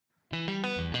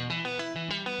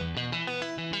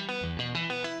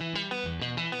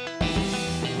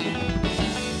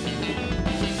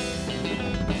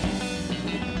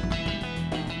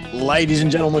Ladies and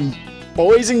gentlemen,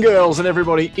 boys and girls, and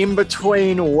everybody in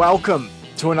between, welcome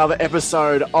to another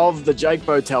episode of the Jake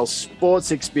Botel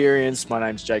Sports Experience. My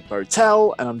name's Jake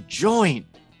Botel, and I'm joined,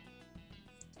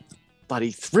 bloody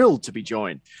thrilled to be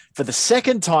joined for the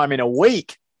second time in a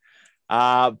week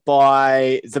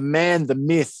by the man, the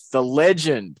myth, the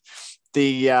legend,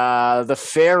 the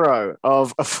pharaoh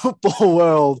of a football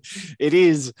world. It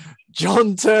is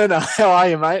John Turner. How are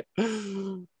you, mate?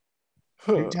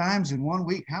 2 times in 1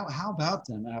 week. How about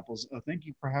them apples? Thank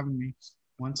you for having me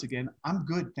once again. I'm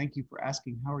good. Thank you for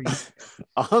asking. How are you?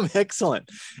 I'm excellent.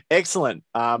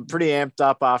 Pretty amped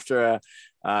up after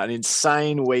an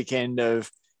insane weekend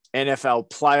of NFL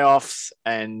playoffs,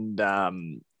 and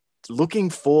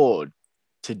looking forward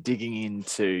to digging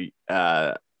into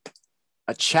a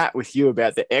chat with you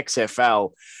about the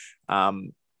XFL.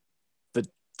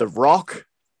 The Rock,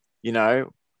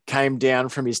 came down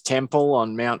from his temple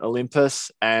on Mount Olympus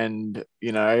and,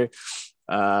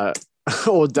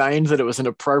 ordained that it was an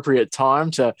appropriate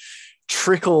time to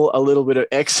trickle a little bit of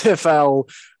XFL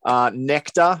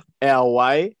nectar our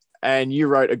way. And you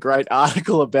wrote a great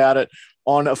article about it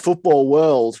on A Football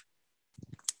World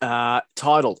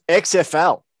titled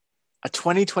XFL, a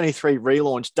 2023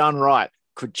 relaunch done right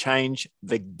could change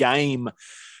the game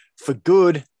for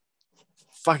good.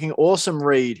 Fucking awesome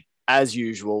read as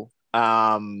usual.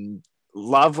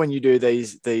 Love when you do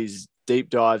these deep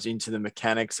dives into the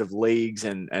mechanics of leagues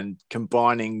and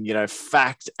combining,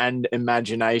 fact and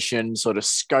imagination, sort of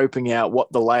scoping out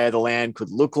what the lay of the land could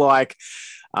look like.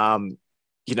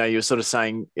 You're sort of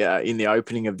saying in the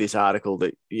opening of this article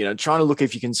that, trying to look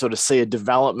if you can sort of see a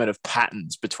development of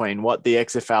patterns between what the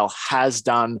XFL has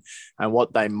done and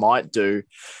what they might do.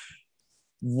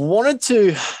 Wanted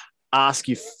to ask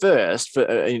you first,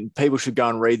 people should go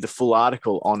and read the full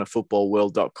article on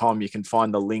afootballworld.com. You can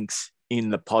find the links in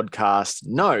the podcast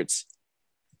notes.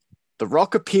 The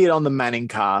Rock appeared on the Manning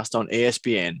cast on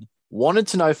ESPN. Wanted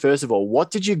to know, first of all,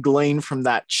 what did you glean from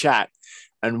that chat?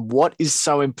 And what is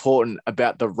so important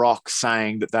about The Rock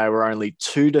saying that they were only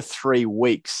 2 to 3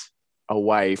 weeks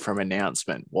away from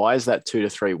announcement? Why is that 2 to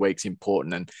 3 weeks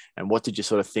important? And what did you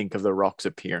sort of think of The Rock's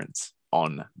appearance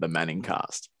on the Manning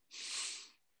cast?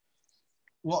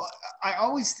 Well, I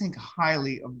always think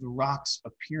highly of The Rock's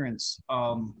appearance.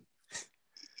 When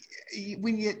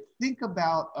you think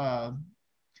about,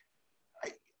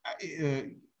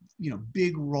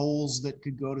 big roles that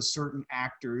could go to certain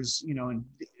actors, and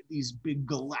these big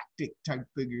galactic type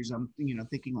figures, I'm,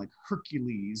 thinking like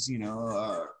Hercules,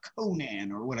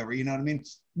 Conan or whatever, you know what I mean?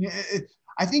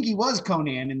 I think he was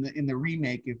Conan in the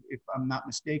remake, if I'm not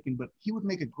mistaken, but he would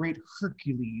make a great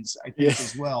Hercules, I think,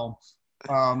 as well.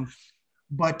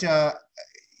 But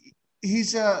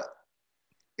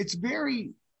it's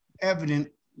very evident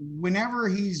whenever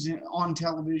he's on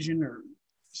television or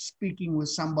speaking with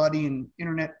somebody in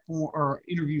internet form or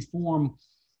interview form,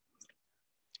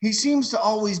 he seems to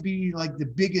always be like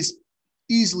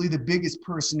easily the biggest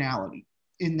personality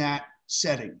in that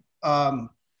setting.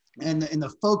 And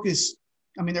the focus,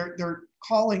 I mean, they're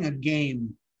calling a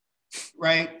game,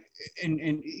 right?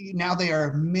 And now they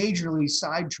are majorly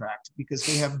sidetracked because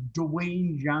they have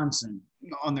Dwayne Johnson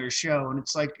on their show. And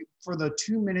it's like for the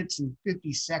 2 minutes and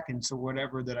 50 seconds or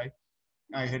whatever that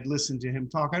I had listened to him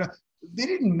talk, they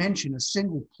didn't mention a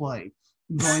single play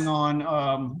going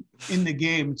on in the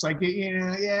game. It's like,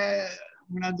 we're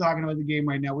not talking about the game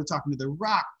right now. We're talking to The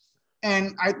Rock.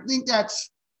 And I think that's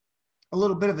a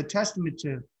little bit of a testament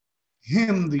to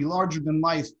him, the larger than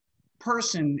life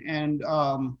person, and,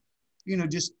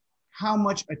 just how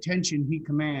much attention he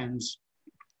commands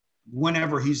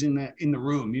whenever he's in the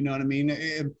room. You know what I mean?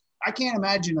 I can't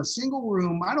imagine a single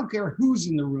room. I don't care who's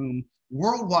in the room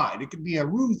worldwide. It could be a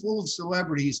room full of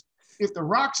celebrities. If The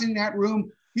Rock's in that room,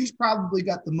 he's probably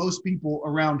got the most people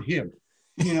around him.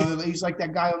 He's like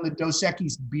that guy on the Dos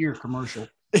Equis beer commercial.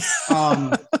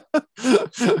 So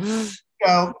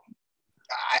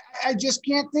I just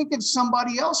can't think of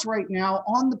somebody else right now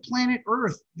on the planet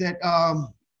Earth that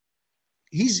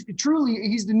he's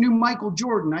the new Michael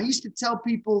Jordan. I used to tell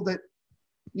people that,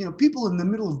 people in the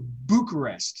middle of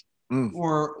Bucharest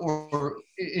or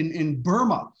in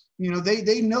Burma,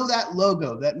 they know that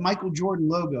logo, that Michael Jordan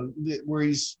logo where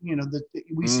he's, that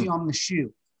we see on the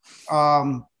shoe.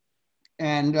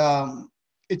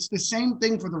 It's the same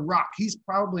thing for The Rock. He's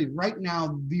probably right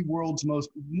now the world's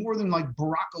more than like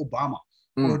Barack Obama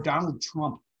or Donald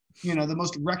Trump, the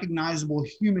most recognizable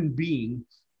human being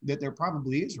that there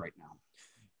probably is right now.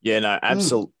 Yeah, no,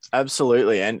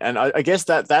 absolutely. And I guess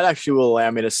that actually will allow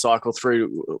me to cycle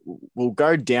through. We'll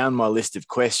go down my list of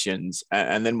questions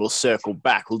and then we'll circle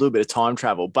back. We'll do a bit of time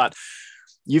travel. But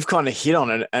you've kind of hit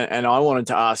on it, and I wanted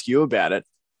to ask you about it.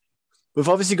 We've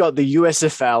obviously got the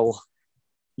USFL,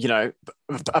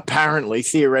 apparently,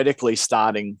 theoretically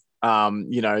starting, in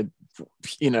a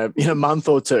month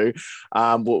or two,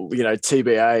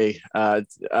 TBA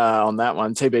on that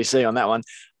one, TBC on that one.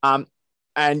 And,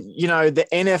 the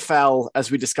NFL,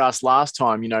 as we discussed last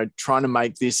time, trying to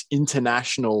make this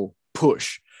international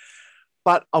push.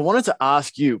 But I wanted to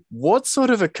ask you, what sort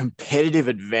of a competitive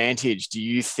advantage do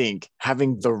you think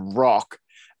having The Rock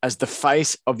as the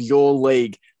face of your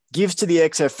league gives to the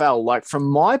XFL? Like, from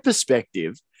my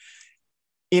perspective,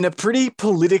 in a pretty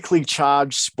politically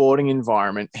charged sporting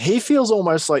environment, he feels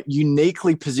almost like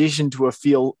uniquely positioned to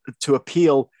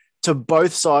appeal to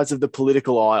both sides of the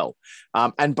political aisle,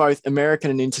 and both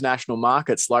American and international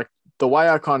markets. Like, the way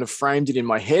I kind of framed it in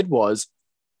my head was,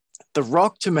 The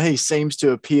Rock to me seems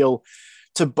to appeal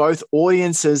to both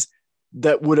audiences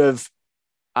that would have,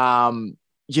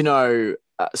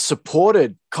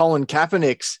 supported Colin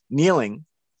Kaepernick's kneeling,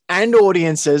 and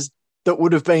audiences that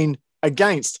would have been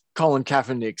against Colin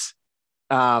Kaepernick's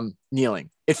kneeling.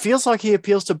 It feels like he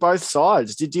appeals to both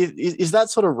sides. Is that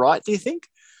sort of right, do you think?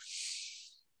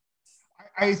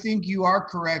 I think you are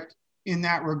correct in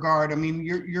that regard. I mean,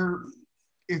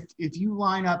 if you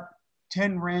line up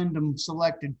 10 random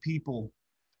selected people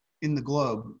in the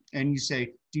globe and you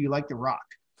say, do you like The Rock?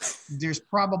 There's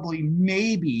probably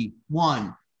maybe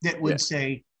one that would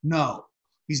say, no,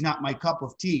 he's not my cup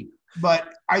of tea.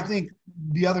 But I think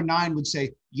the other 9 would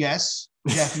say, yes,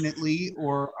 definitely.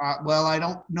 Or, well, I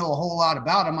don't know a whole lot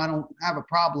about him. I don't have a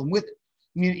problem with it.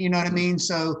 You know what I mean?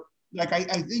 So, like, I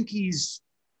think he's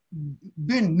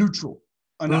been neutral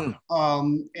enough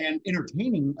and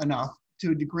entertaining enough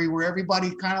to a degree where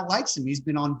everybody kind of likes him. He's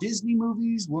been on Disney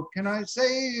movies. What can I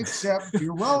say except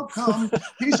you're welcome?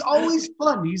 He's always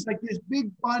fun. He's like this big,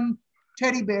 fun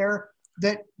teddy bear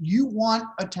that you want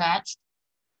attached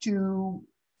to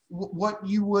what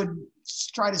you would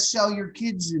try to sell your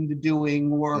kids into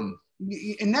doing.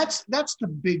 And that's the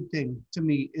big thing to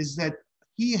me, is that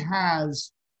he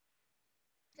has,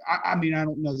 I mean, I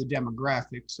don't know the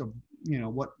demographics of,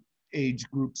 what age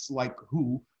groups like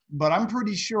who, but I'm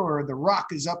pretty sure The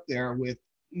Rock is up there with,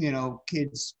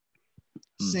 kids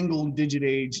single digit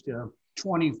age to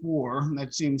 24.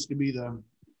 That seems to be the,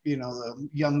 the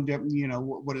young,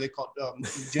 what are they called?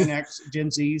 Gen X, Gen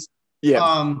Zs.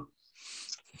 Yeah.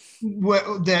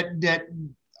 That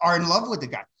are in love with the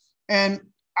guy. And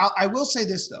I will say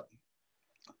this, though.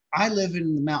 I live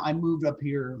in the mountain. I moved up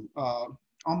here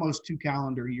almost 2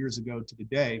 calendar years ago to the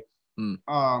day.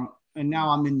 And now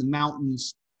I'm in the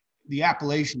mountains, the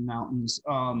Appalachian Mountains,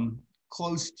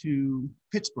 close to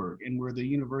Pittsburgh, and where the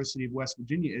University of West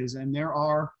Virginia is. And there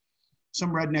are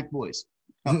some redneck boys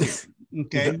up here.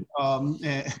 Okay.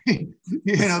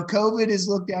 COVID is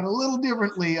looked at a little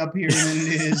differently up here than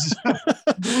it is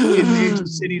in major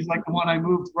cities like the one I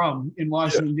moved from in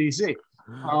Washington, D.C. They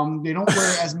don't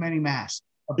wear as many masks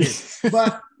up here.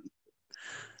 But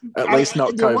at least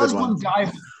not COVID ones.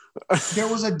 There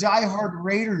was a diehard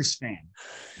Raiders fan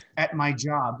at my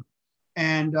job,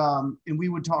 and we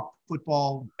would talk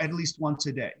football at least once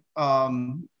a day.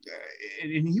 And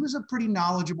he was a pretty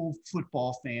knowledgeable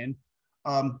football fan.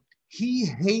 He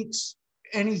hates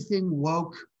anything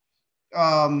woke.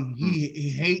 He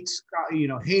hates,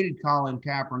 hated Colin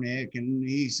Kaepernick, and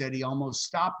he said he almost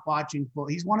stopped watching football.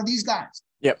 He's one of these guys.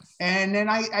 Yep. And then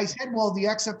I said, well, the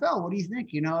XFL, what do you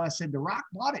think? I said, The Rock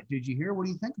bought it. Did you hear? What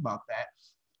do you think about that?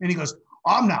 And he goes,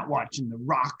 I'm not watching The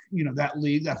Rock, that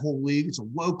league, that whole league. It's a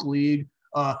woke league.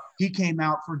 He came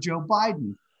out for Joe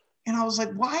Biden. And I was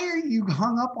like, why are you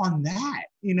hung up on that?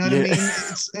 You know what I mean?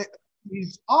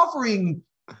 He's offering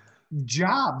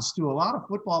jobs to a lot of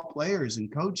football players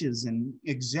and coaches and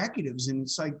executives. And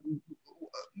it's like,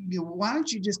 why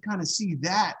don't you just kind of see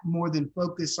that more than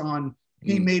focus on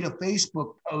he made a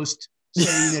Facebook post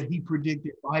saying that he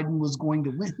predicted Biden was going to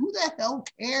win. Who the hell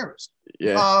cares?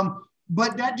 Yeah.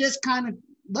 But that just kind of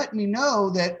let me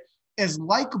know that as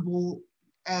likable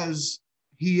as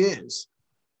he is,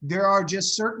 there are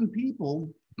just certain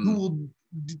people who will,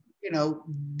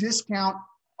 discount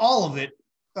all of it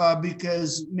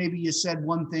because maybe you said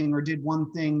one thing or did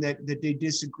one thing that they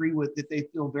disagree with, that they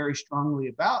feel very strongly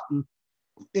about. And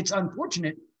it's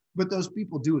unfortunate, but those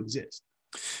people do exist.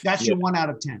 That's your 1 out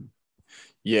of 10.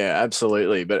 Yeah,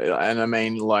 absolutely. And I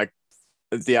mean, like,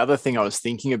 the other thing I was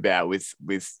thinking about with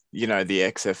the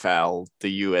XFL,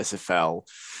 the USFL,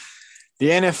 the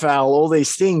NFL, all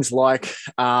these things, like,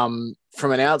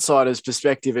 from an outsider's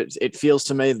perspective, it feels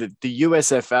to me that the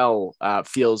USFL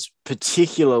feels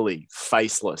particularly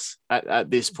faceless at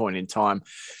this point in time.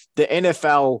 The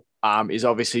NFL is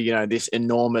obviously, this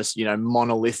enormous,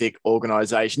 monolithic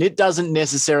organization. It doesn't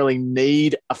necessarily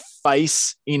need a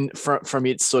face from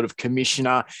its sort of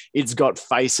commissioner. It's got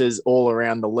faces all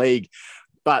around the league.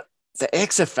 But the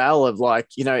XFL of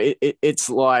it's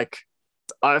like,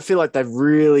 I feel like they've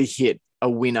really hit a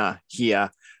winner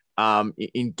here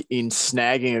in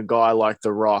snagging a guy like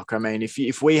The Rock. I mean,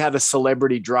 if we had a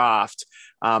celebrity draft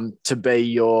to be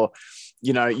your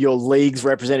league's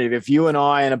representative, if you and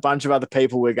I and a bunch of other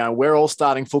people we're all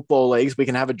starting football leagues, we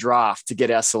can have a draft to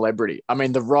get our celebrity. I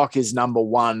mean, The Rock is number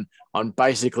one on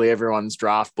basically everyone's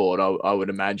draft board, I would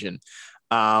imagine.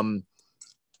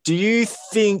 Do you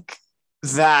think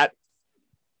that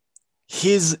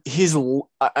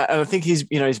I think he's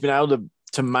been able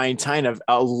to maintain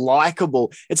a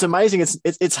likable, it's amazing.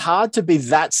 It's hard to be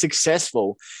that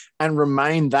successful and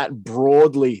remain that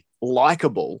broadly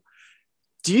likable.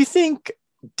 Do you think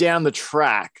down the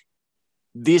track,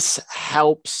 this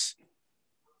helps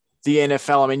the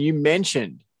NFL? I mean, you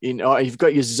mentioned, you've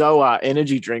got your Zoa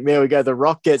energy drink. There we go. The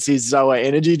Rock gets his Zoa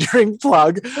energy drink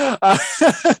plug.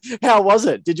 How was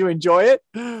it? Did you enjoy it?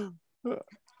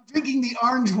 Drinking the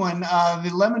orange one,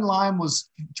 the lemon lime was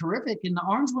terrific, and the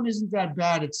orange one isn't that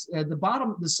bad. It's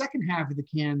the second half of the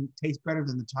can tastes better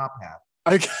than the top half.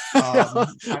 Okay.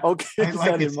 I'll keep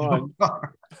that in mind.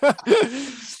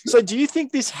 So do you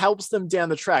think this helps them down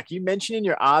the track? You mentioned in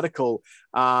your article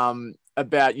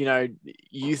about,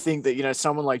 you think that,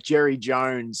 someone like Jerry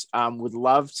Jones would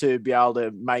love to be able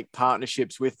to make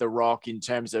partnerships with The Rock in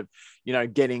terms of,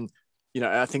 getting,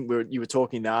 I think you were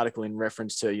talking in the article in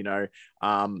reference to,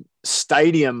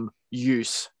 stadium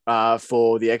use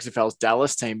for the XFL's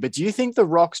Dallas team. But do you think The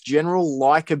Rock's general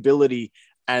likability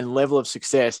and level of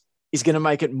success is going to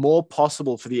make it more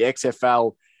possible for the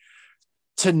XFL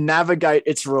to navigate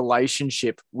its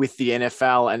relationship with the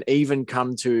NFL and even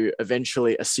come to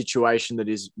eventually a situation that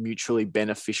is mutually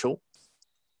beneficial?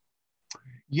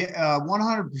 Yeah,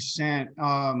 100%.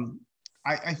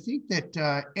 I think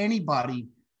that anybody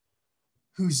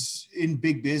who's in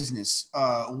big business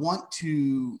want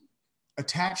to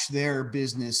attach their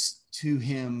business to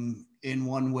him in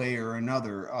one way or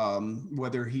another,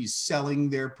 whether he's selling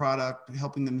their product,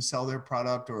 helping them sell their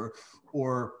product,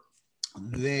 or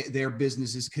their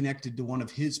business is connected to one of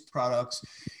his products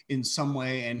in some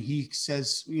way. And he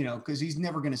says, because he's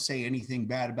never going to say anything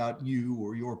bad about you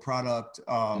or your product.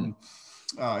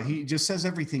 He just says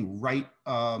everything right.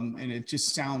 And it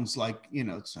just sounds like,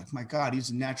 it's like, my God,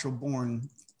 he's a natural born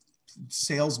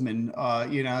salesman.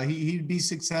 He'd be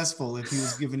successful if he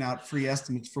was giving out free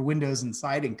estimates for windows and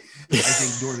siding, I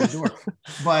think, door to door.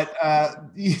 But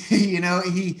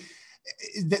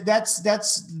that's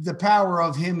the power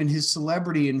of him and his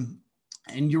celebrity. And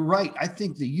you're right. I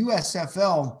think the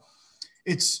USFL,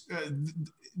 it's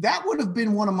that would have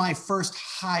been one of my first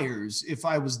hires if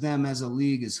I was them as a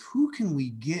league, is who can we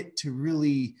get to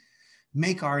really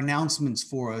make our announcements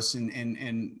for us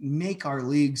and make our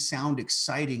league sound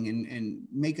exciting and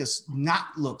make us not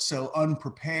look so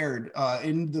unprepared.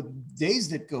 In the days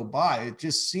that go by, it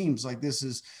just seems like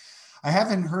I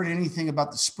haven't heard anything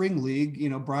about the spring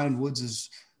league. Brian Woods is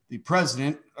the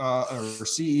president or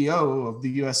CEO of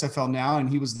the USFL now, and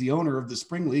he was the owner of the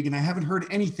spring league. And I haven't heard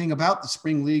anything about the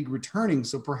spring league returning.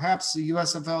 So perhaps the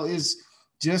USFL is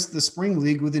just the spring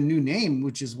league with a new name,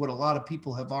 which is what a lot of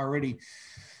people have already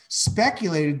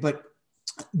speculated. But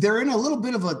they're in a little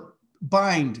bit of a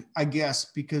bind, I guess,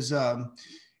 because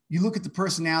you look at the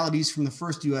personalities from the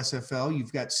first USFL.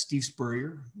 You've got Steve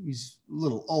Spurrier. He's a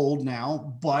little old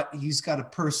now, but he's got a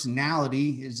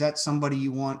personality. Is that somebody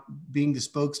you want being the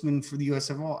spokesman for the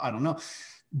USFL? I don't know.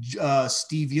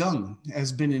 Steve Young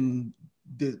has been in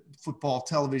the football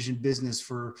television business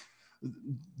for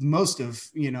most of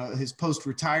his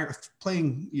post-retire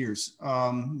playing years,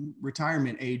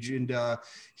 retirement age, and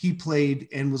he played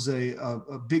and was a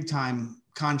big-time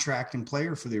contract and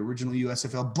player for the original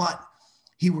USFL, but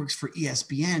he works for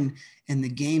ESPN, and the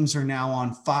games are now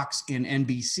on Fox and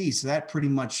NBC. So that pretty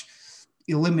much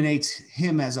eliminates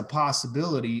him as a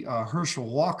possibility.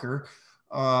 Herschel Walker,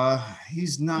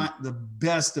 he's not the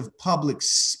best of public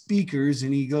speakers,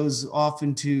 and he goes off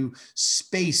into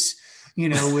space,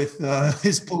 with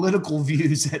his political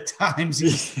views at times.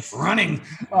 He's running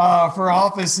for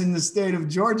office in the state of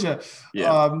Georgia.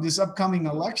 Yeah. This upcoming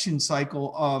election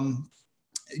cycle,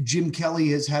 Jim Kelly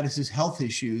has had his health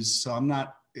issues, so I'm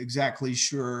not exactly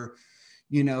sure.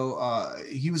 He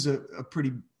was a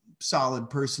pretty solid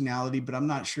personality, but I'm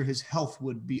not sure his health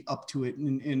would be up to it.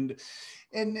 And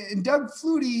Doug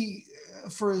Flutie,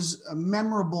 for as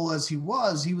memorable as he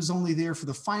was only there for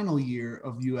the final year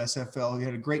of USFL. He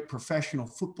had a great professional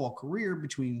football career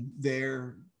between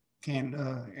there,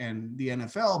 Canada and the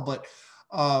NFL, but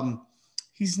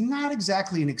he's not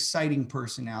exactly an exciting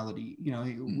personality. You know,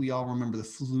 we all remember the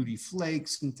Flutie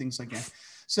Flakes and things like that.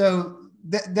 So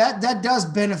that does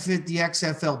benefit the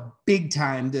XFL big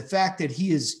time. The fact that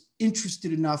he is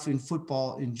interested enough in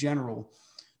football in general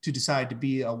to decide to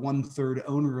be a 1/3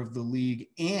 owner of the league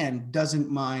and doesn't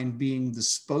mind being the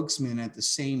spokesman at the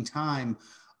same time.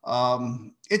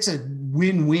 It's a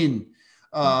win-win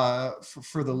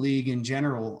for the league in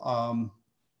general.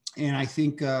 And I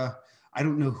think, I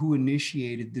don't know who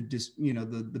initiated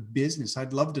the business.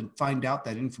 I'd love to find out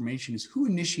that information, is who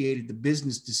initiated the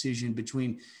business decision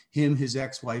between him, his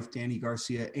ex-wife, Danny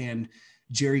Garcia, and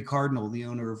Jerry Cardinal, the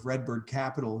owner of Redbird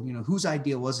Capital. You know, whose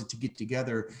idea was it to get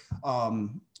together,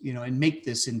 and make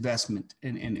this investment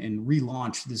and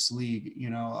relaunch this league? You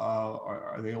know,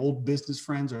 are they old business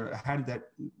friends, or how did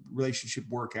that relationship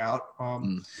work out?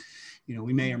 You know,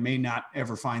 we may or may not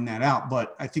ever find that out,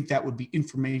 but I think that would be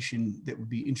information that would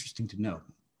be interesting to know.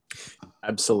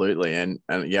 Absolutely. And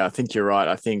yeah, I think you're right.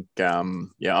 I think,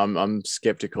 I'm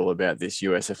skeptical about this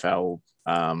USFL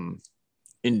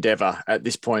endeavor at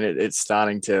this point. It's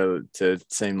starting to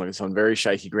seem like it's on very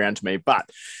shaky ground to me, but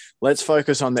let's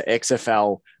focus on the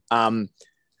XFL.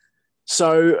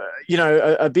 So, you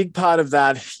know, a big part of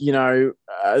that,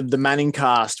 the Manning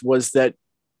cast was that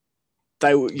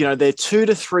they're 2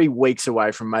 to 3 weeks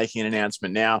away from making an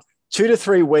announcement. Now, 2 to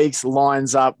 3 weeks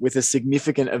lines up with a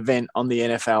significant event on the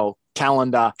NFL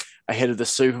calendar ahead of the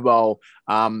Super Bowl.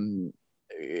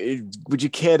 Would you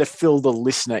care to fill the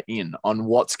listener in on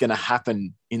what's going to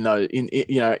happen in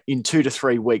 2 to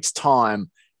 3 weeks' time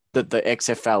that the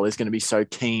XFL is going to be so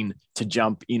keen to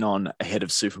jump in on ahead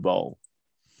of Super Bowl?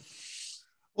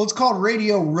 Well, it's called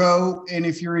Radio Row, and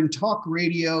if you're in talk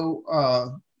radio,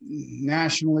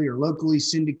 nationally or locally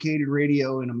syndicated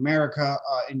radio in America,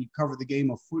 and you cover the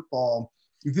game of football,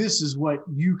 this is what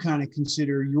you kind of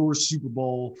consider your Super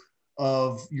Bowl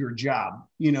of your job,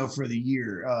 for the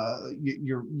year.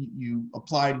 You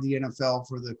apply to the NFL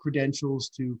for the credentials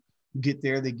to get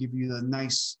there. They give you the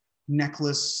nice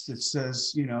necklace that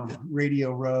says,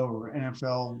 Radio Row or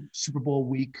NFL Super Bowl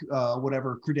week,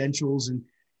 whatever credentials, and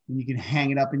you can hang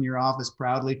it up in your office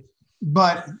proudly.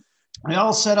 But they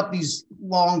all set up these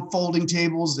long folding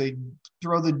tables. They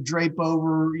throw the drape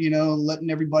over, letting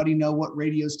everybody know what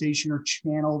radio station or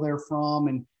channel they're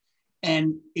from.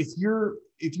 And if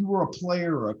you were a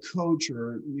player or a coach,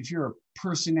 or if you're a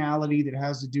personality that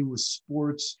has to do with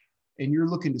sports and you're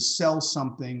looking to sell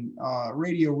something,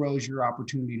 Radio Row is your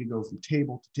opportunity to go from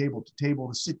table to table to table,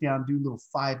 to sit down, do little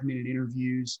 5-minute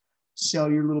interviews,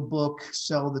 sell your little book,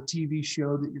 sell the TV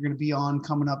show that you're going to be on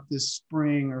coming up this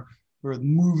spring, or the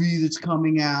movie that's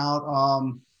coming out.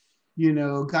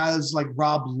 Guys like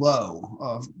Rob Lowe,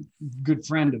 a good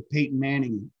friend of Peyton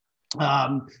Manning.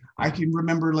 I can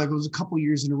remember, like, it was a couple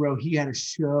years in a row, he had a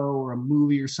show or a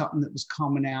movie or something that was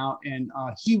coming out, and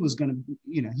he was going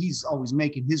to, he's always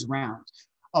making his rounds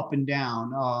up and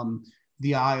down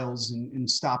the aisles and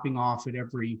stopping off at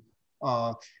every,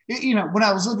 when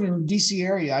I was living in the DC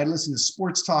area, I listened to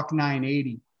Sports Talk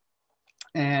 980,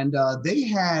 and they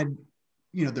had,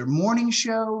 their morning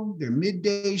show, their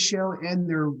midday show, and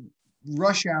their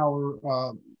rush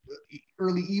hour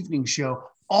early evening show.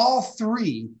 All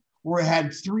three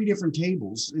had 3 different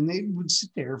tables, and they would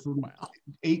sit there for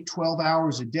 8-12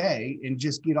 hours a day and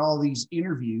just get all these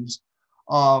interviews,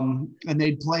 and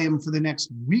they'd play them for the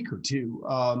next week or two.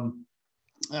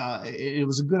 It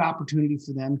was a good opportunity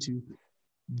for them to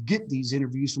get these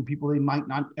interviews from people they might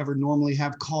not ever normally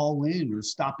have call in or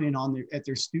stop in at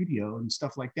their studio and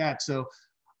stuff like that. So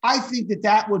I think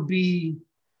that would be,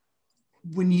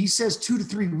 when he says 2 to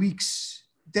 3 weeks,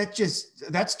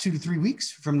 that's 2 to 3 weeks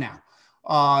from now.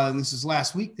 And this is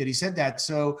last week that he said that.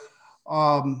 So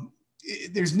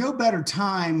there's no better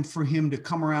time for him to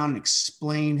come around and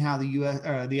explain how the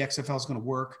XFL is going to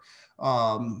work.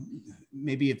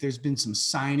 Maybe if there's been some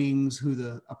signings, who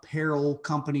the apparel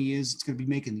company is, it's going to be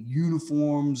making the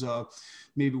uniforms,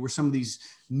 maybe where some of these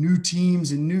new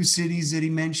teams and new cities that he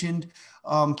mentioned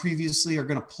previously are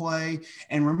going to play.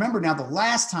 And remember, now, the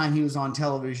last time he was on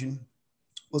television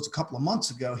was a couple of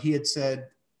months ago. He had said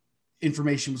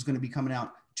information was going to be coming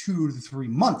out 2 to 3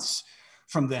 months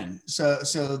from then.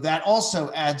 So that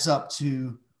also adds up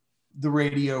to the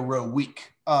Radio Row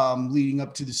week leading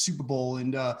up to the Super Bowl.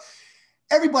 And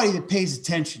everybody that pays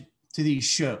attention to these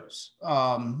shows,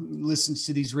 listens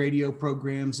to these radio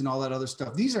programs and all that other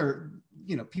stuff, these are,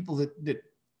 people that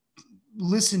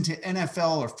listen to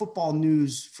NFL or football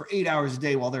news for 8 hours a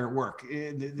day while they're at work,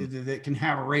 that can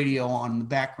have a radio on in the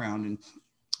background. And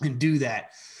and do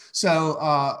that. So,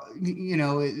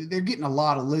 they're getting a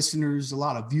lot of listeners, a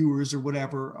lot of viewers or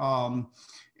whatever.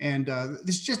 And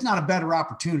there's just not a better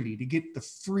opportunity to get the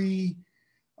free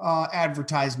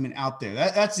advertisement out there.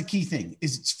 That's the key thing,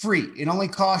 is it's free. It only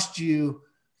costs you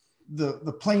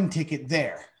the plane ticket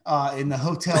there in the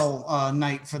hotel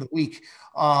night for the week.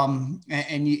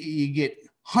 And you get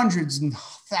hundreds and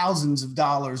thousands of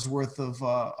dollars worth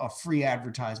of free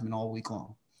advertisement all week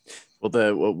long.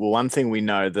 Well, one thing we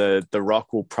know, the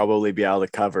Rock will probably be able to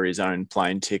cover his own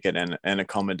plane ticket and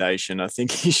accommodation. I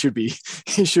think he should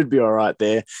be all right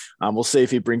there. We'll see if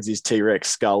he brings his T-Rex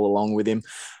skull along with him.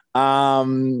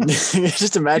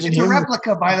 Just imagine it's him. A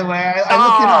replica, by the way. I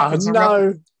looked it up. It's a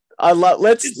replica.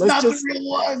 Let's not just, the real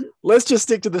one. Let's just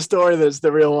stick to the story that's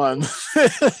the real one.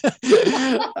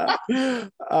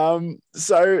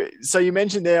 So you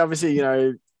mentioned there, obviously,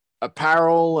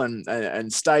 apparel and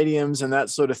stadiums and that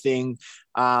sort of thing.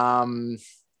 And,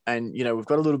 we've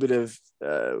got a little bit of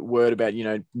word about,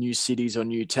 new cities or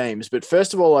new teams. But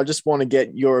first of all, I just want to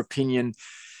get your opinion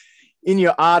in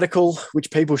your article, which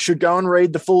people should go and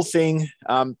read the full thing.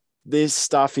 This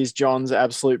stuff is John's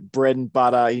absolute bread and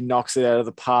butter. He knocks it out of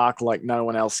the park like no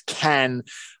one else can.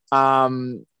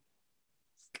 So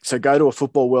go to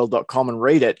afootballworld.com and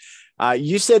read it.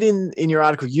 You said in your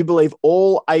article, you believe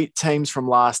all 8 teams from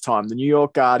last time, the New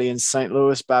York Guardians, St.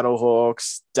 Louis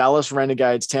Battlehawks, Dallas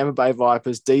Renegades, Tampa Bay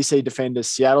Vipers, DC Defenders,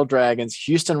 Seattle Dragons,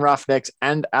 Houston Roughnecks,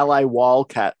 and LA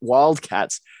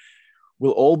Wildcats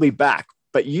will all be back.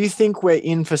 But you think we're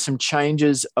in for some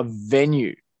changes of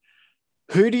venue.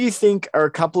 Who do you think are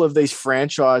a couple of these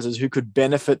franchises who could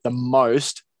benefit the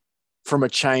most from a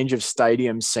change of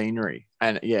stadium scenery?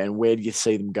 And where do you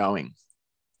see them going?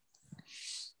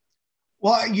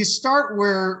 Well, you start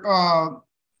where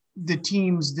the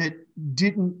teams that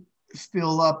didn't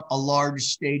fill up a large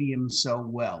stadium so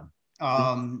well.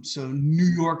 So New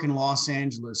York and Los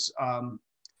Angeles,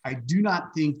 I do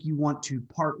not think you want to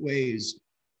part ways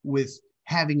with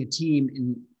having a team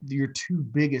in your 2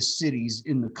 biggest cities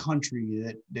in the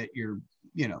country that you're,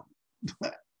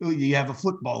 you have a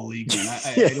football league. And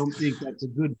I don't think that's a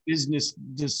good business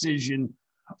decision.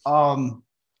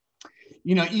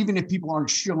 Even if people aren't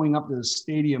showing up to the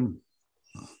stadium,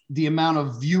 the amount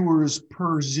of viewers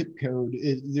per zip code,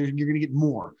 you're going to get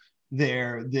more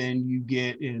there than you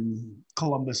get in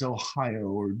Columbus, Ohio,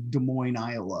 or Des Moines,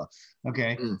 Iowa.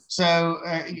 Okay. So,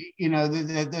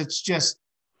 that's just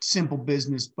simple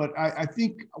business. But I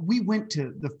think we went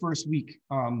to the first week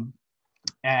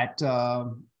at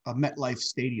MetLife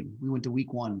Stadium. We went to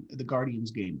week 1, the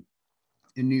Guardians game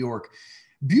in New York.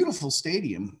 Beautiful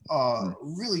stadium,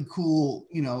 really cool,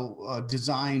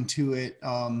 design to it.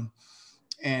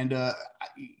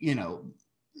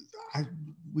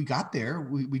 We got there,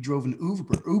 we drove an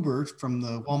Uber from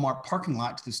the Walmart parking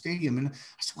lot to the stadium. And I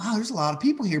said, wow, there's a lot of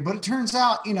people here. But it turns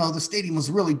out, the stadium was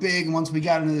really big. And once we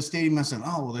got into the stadium, I said,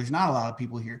 oh, well, there's not a lot of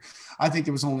people here. I think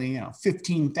there was only,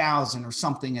 15,000 or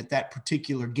something at that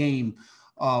particular game,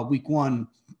 week 1.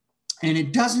 And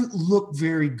it doesn't look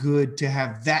very good to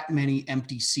have that many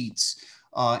empty seats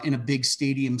in a big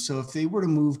stadium. So if they were to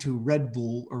move to Red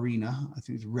Bull Arena, I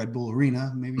think it's Red Bull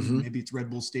Arena, maybe it's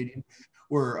Red Bull Stadium,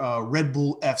 where Red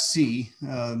Bull FC,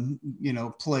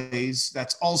 plays.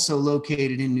 That's also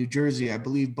located in New Jersey, I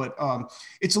believe. But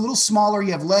it's a little smaller.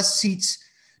 You have less seats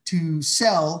to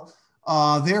sell.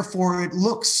 Therefore, it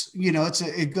looks,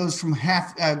 it goes from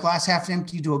glass half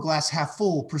empty to a glass half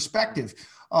full perspective.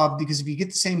 Because if you get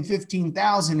the same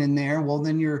 15,000 in there, well,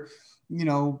 then you're,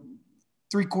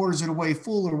 3/4 of the way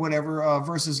full or whatever,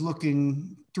 versus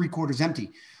looking 3/4 empty.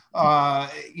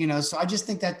 So I just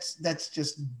think that's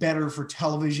just better for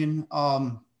television.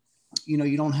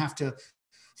 You don't have to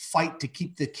fight to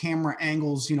keep the camera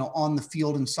angles, on the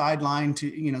field and sideline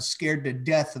to, scared to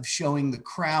death of showing the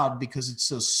crowd because it's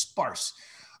so sparse.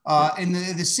 And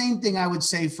the same thing I would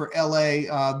say for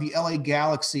LA, the LA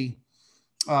Galaxy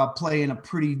play in a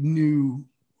pretty new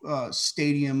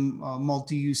stadium,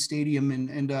 multi-use stadium.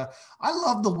 And I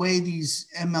love the way these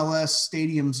MLS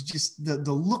stadiums, just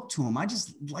the look to them. I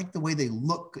just like the way they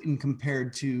look in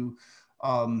compared to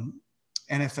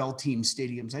NFL team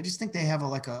stadiums. I just think they have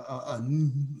a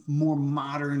more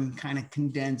modern kind of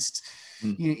condensed,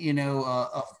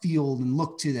 a feel and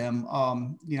look to them.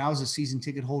 I was a season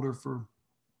ticket holder for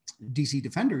DC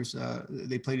Defenders.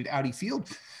 They played at Audi Field,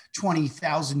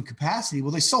 20,000 capacity.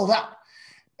 Well, they sold out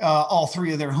all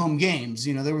 3 of their home games.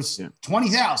 There was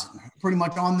 20,000 pretty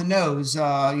much on the nose,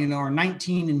 or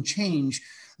 19 and change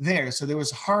there. So there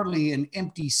was hardly an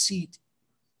empty seat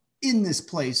in this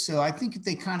place. So I think if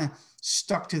they kind of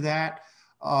stuck to that,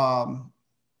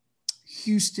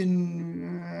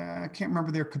 Houston, I can't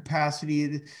remember their capacity.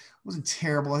 It wasn't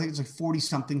terrible. I think it's like 40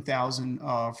 something thousand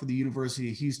for the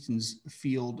University of Houston's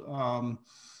field.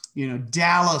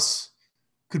 Dallas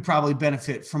could probably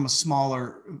benefit from a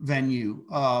smaller venue.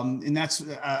 And that's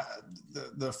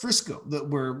the Frisco,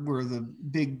 where the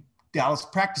big Dallas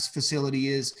practice facility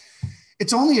is.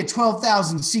 It's only a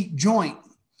 12,000 seat joint,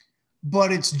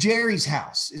 but it's Jerry's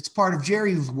house. It's part of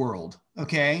Jerry's world.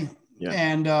 Okay. Yeah.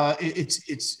 And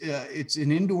it's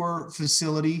an indoor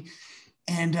facility.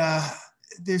 And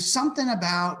there's something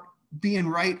about being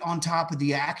right on top of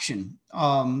the action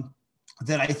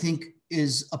that I think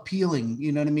is appealing.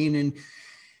 You know what I mean? And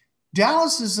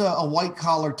Dallas is a white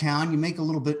collar town. You make a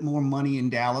little bit more money in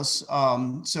Dallas.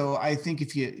 So I think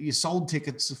if you sold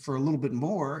tickets for a little bit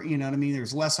more, you know what I mean,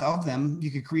 there's less of them, you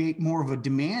could create more of a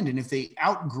demand. And if they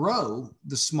outgrow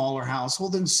the smaller house, well,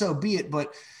 then so be it.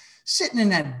 But sitting in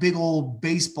that big old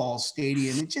baseball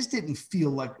stadium, it just didn't feel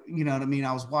like, you know what I mean?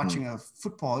 I was watching a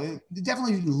football. It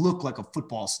definitely didn't look like a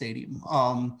football stadium.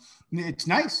 It's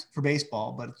nice for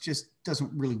baseball, but it just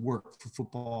doesn't really work for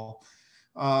football.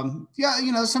 Some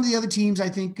of the other teams I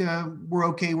think were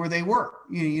okay where they were.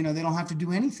 They don't have to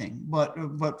do anything. But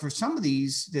for some of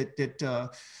these that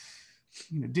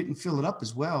didn't fill it up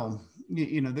as well,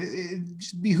 they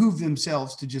just behoove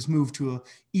themselves to just move to a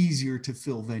easier to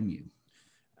fill venue.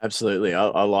 Absolutely.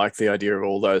 I like the idea of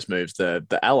all those moves. The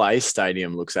LA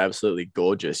stadium looks absolutely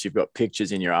gorgeous. You've got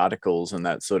pictures in your articles and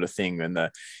that sort of thing. And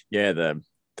the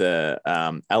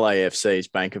LAFC's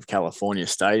Bank of California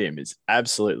stadium is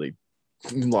absolutely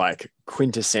like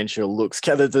quintessential looks.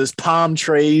 There's palm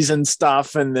trees and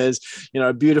stuff, and there's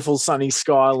a beautiful sunny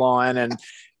skyline, and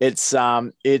it's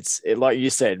like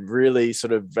you said, really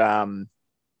sort of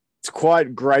it's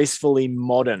quite gracefully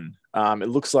modern. It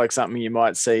looks like something you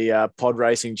might see pod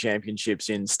racing championships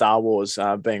in Star Wars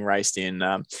being raced in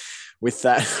with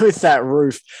that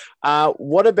roof.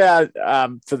 What about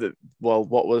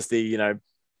what was the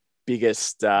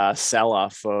biggest seller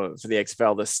for the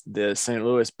XFL, the St.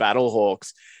 Louis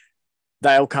Battlehawks?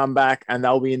 They'll come back and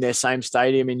they'll be in their same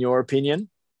stadium, in your opinion?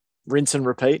 Rinse and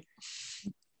repeat?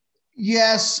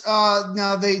 Yes.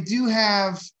 Now they do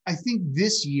have, I think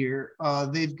this year,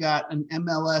 they've got an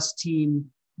MLS team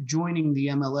joining the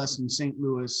MLS in St.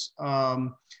 Louis.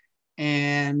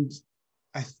 And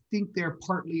I think they're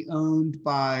partly owned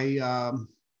by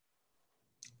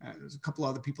there's a couple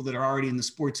other people that are already in the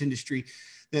sports industry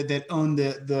that own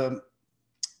the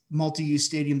multi-use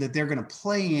stadium that they're going to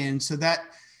play in. So that,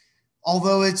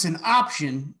 although it's an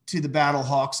option to the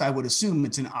Battlehawks, I would assume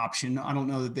it's an option. I don't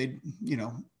know that they,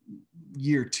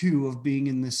 year two of being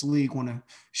in this league, want to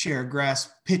share a grass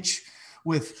pitch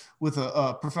with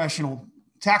a professional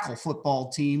tackle football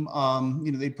team.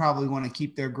 They'd probably want to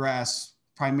keep their grass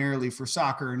primarily for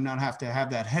soccer and not have to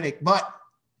have that headache. But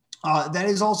that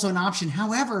is also an option.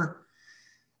 However,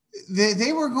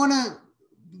 they were going to,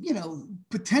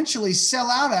 potentially sell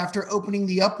out after opening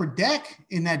the upper deck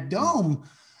in that dome.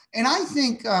 And I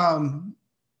think,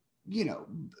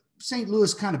 St.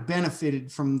 Louis kind of benefited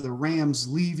from the Rams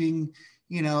leaving.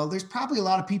 There's probably a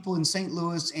lot of people in St.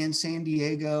 Louis and San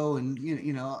Diego and,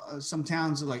 some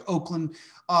towns like Oakland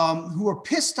who are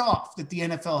pissed off that the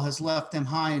NFL has left them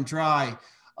high and dry.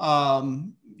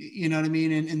 You know what I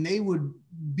mean? And they would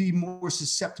be more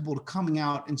susceptible to coming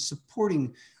out and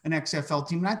supporting an XFL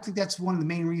team. And I think that's one of the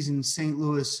main reasons St.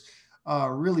 Louis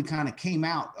really kind of came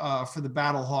out for the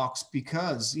Battlehawks,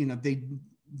 because, they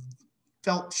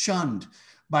felt shunned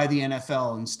by the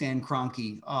NFL and Stan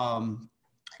Kroenke.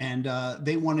 And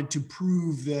they wanted to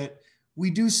prove that we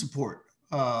do support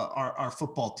our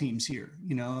football teams here.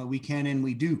 We can and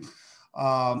we do.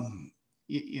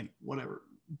 Whatever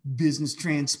business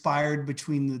transpired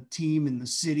between the team and the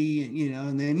city,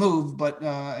 and they moved, but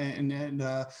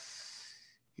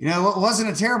it wasn't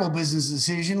a terrible business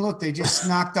decision. Look, they just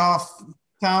knocked off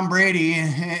Tom Brady in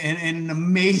an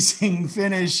amazing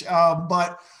finish.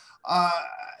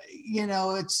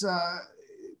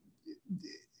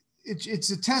 It's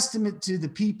a testament to the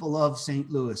people of St.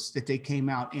 Louis that they came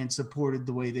out and supported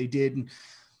the way they did. And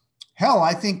hell,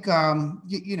 I think,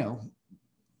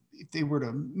 if they were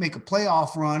to make a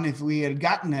playoff run, if we had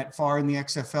gotten that far in the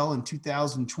XFL in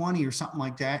 2020 or something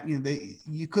like that,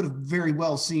 you could have very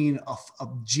well seen a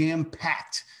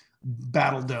jam-packed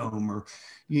Battle Dome, or,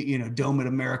 Dome at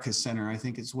America Center, I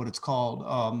think it's what it's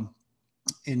called,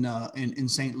 in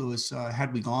St. Louis,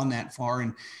 had we gone that far,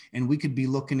 and we could be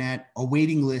looking at a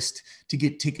waiting list to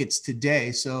get tickets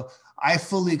today. So I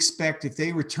fully expect if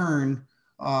they return,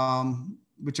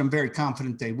 which I'm very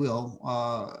confident they will,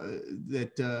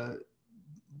 that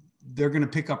they're going to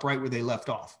pick up right where they left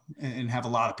off and have a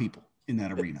lot of people in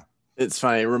that arena. It's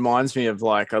funny. It reminds me of,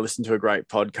 like, I listened to a great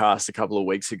podcast a couple of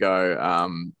weeks ago.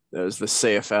 There was the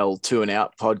CFL Two and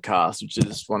Out podcast, which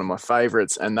is one of my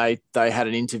favorites. And they had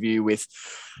an interview with,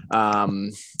 I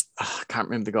can't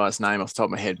remember the guy's name off the top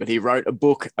of my head, but he wrote a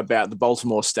book about the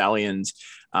Baltimore Stallions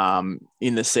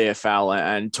in the CFL,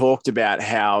 and talked about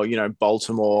how,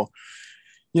 Baltimore,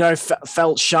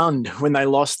 felt shunned when they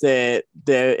lost their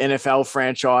NFL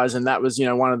franchise. And that was,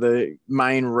 one of the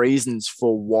main reasons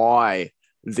for why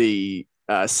the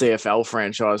CFL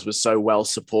franchise was so well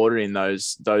supported in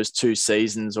those 2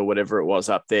 seasons or whatever it was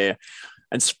up there.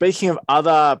 And speaking of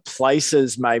other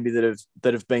places maybe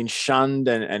that have been shunned,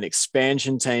 and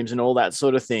expansion teams and all that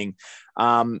sort of thing,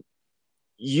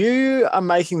 you are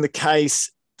making the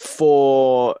case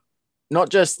for not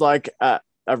just like a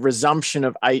resumption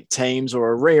of 8 teams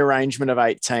or a rearrangement of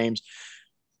 8 teams,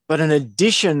 but an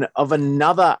addition of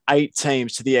another 8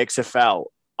 teams to the XFL.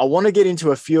 I want to get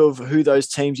into a few of who those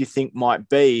teams you think might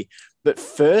be. But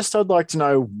first, I'd like to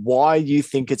know why you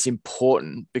think it's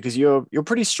important, because you're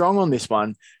pretty strong on this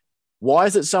one. Why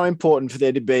is it so important for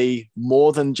there to be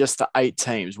more than just the 8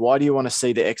 teams? Why do you want to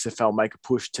see the XFL make a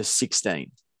push to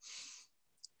 16?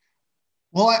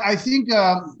 Well, I think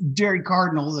Jerry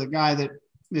Cardinal, the guy that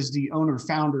is the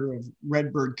owner-founder of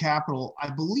Redbird Capital, I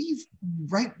believe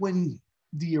right when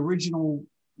the original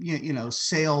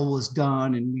sale was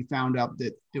done, and we found out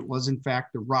that it was in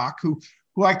fact The Rock, who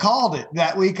I called it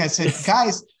that week. I said,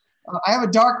 guys, I have a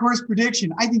dark horse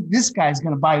prediction. I think this guy's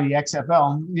going to buy the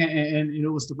XFL, and it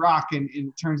was The Rock, and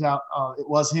it turns out it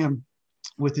was him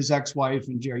with his ex-wife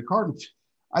and Jerry Cardinal.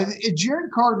 Jerry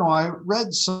Cardinal, I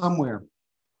read somewhere,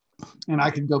 and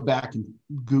I could go back and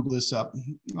Google this up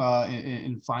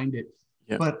and find it.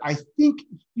 Yep. But I think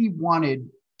he wanted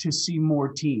to see more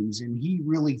teams, and he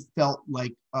really felt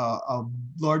like a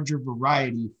larger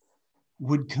variety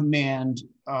would command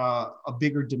a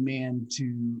bigger demand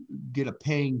to get a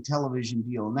paying television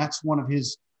deal. And that's one of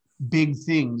his big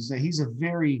things. He's a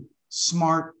very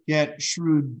smart yet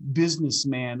shrewd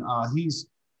businessman. He's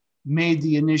made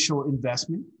the initial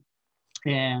investment,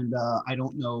 and I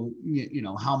don't know,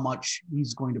 how much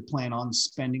he's going to plan on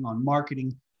spending on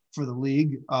marketing for the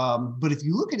league. But if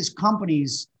you look at his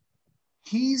companies,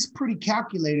 he's pretty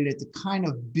calculated at the kind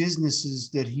of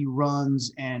businesses that he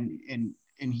runs, and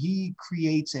he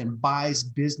creates and buys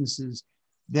businesses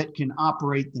that can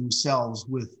operate themselves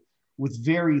with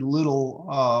very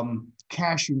little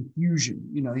cash infusion.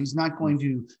 He's not going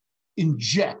to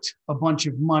inject a bunch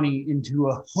of money into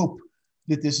a hope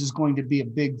that this is going to be a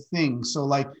big thing. So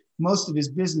like most of his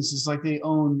businesses, like they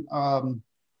own On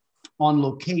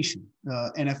Location,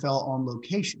 NFL On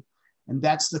Location. And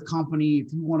that's the company,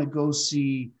 if you want to go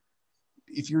see,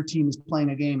 if your team is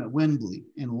playing a game at Wembley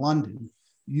in London,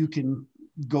 you can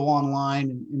go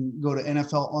online and go to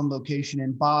NFL On Location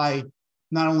and buy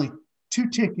not only 2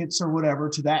 tickets or whatever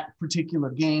to that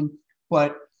particular game,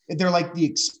 but they're like the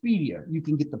Expedia. You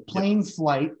can get the plane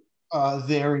flight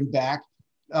there and back,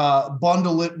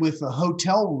 bundle it with a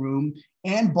hotel room,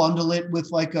 and bundle it with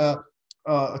like a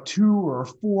 2 or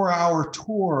 4 hour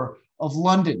tour of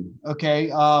London. Okay.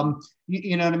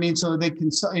 You know what I mean? So they can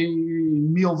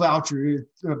meal voucher,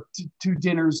 2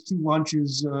 dinners, 2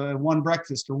 lunches, 1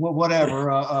 breakfast, or whatever,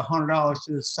 $100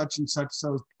 to such and such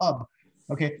pub.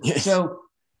 Okay. So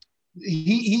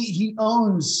he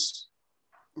owns,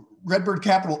 Redbird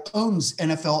Capital owns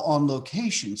NFL On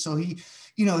Location. So he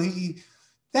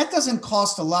that doesn't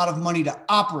cost a lot of money to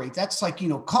operate. That's like,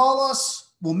 call us,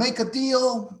 we'll make a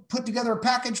deal, put together a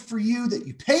package for you that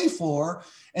you pay for,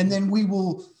 and then we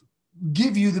will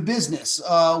give you the business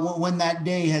when that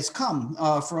day has come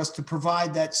for us to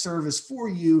provide that service for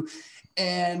you.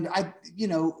 And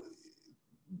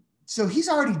so he's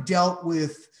already dealt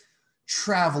with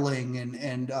traveling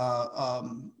and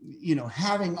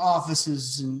having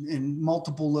offices in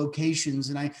multiple locations.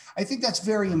 And I think that's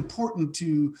very important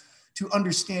to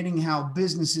understanding how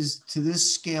businesses to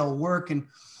this scale work.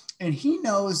 And he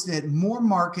knows that more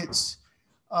markets,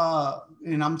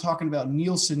 and I'm talking about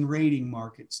Nielsen rating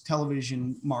markets,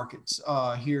 television markets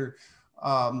here.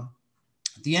 The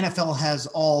NFL has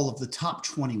all of the top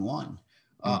 21,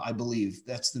 I believe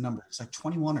that's the number. It's like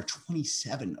 21 or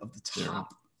 27 of the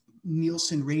top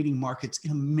Nielsen rating markets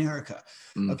in America.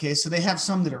 Okay, so they have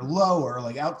some that are lower,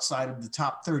 like outside of the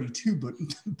top 32, but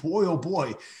boy, oh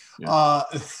boy,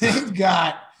 they've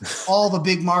got all the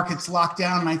big markets locked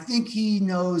down. And I think he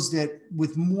knows that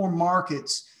with more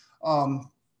markets,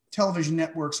 television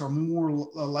networks are more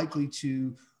likely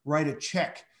to write a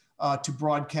check to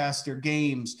broadcast their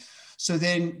games. So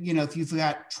then, if you've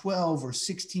got 12 or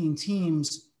 16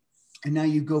 teams, and now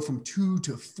you go from 2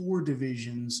 to 4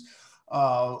 divisions,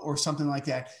 or something like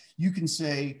that. You can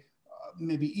say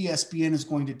maybe ESPN is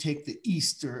going to take the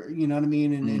East, or, you know what I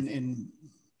mean? And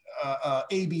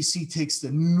ABC takes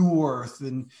the North,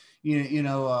 and,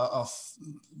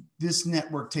 this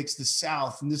network takes the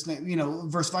South, and this,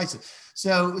 versus vice.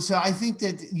 So I think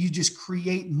that you just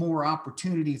create more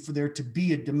opportunity for there to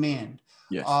be a demand.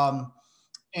 Yes.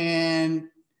 And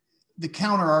the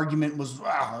counter argument was,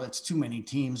 wow, it's too many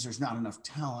teams. There's not enough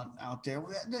talent out there.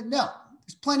 No,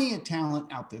 there's plenty of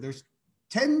talent out there. There's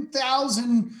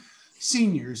 10,000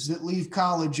 seniors that leave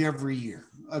college every year.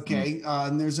 Okay.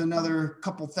 And there's another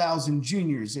couple thousand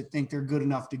juniors that think they're good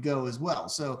enough to go as well.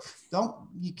 So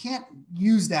you can't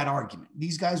use that argument.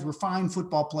 These guys were fine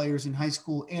football players in high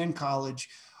school and college.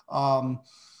 But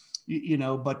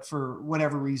for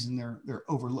whatever reason, they're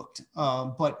overlooked.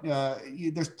 But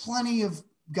there's plenty of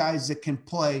guys that can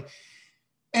play.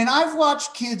 And I've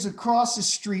watched kids across the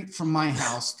street from my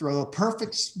house throw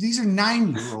these are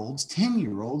 9-year-olds,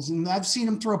 10-year-olds, and I've seen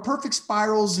them throw perfect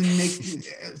spirals and make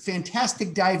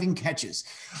fantastic diving catches.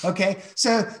 Okay.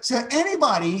 So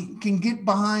anybody can get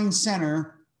behind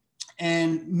center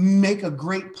and make a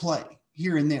great play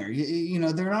here and there.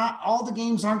 They're not, all the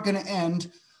games aren't going to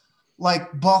end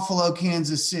like Buffalo,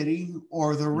 Kansas City,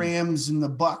 or the Rams and the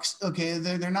Bucks. Okay.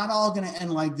 They're not all going to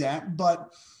end like that,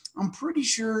 but I'm pretty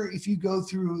sure if you go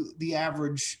through the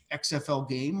average XFL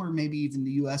game, or maybe even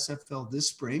the USFL this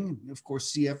spring, and of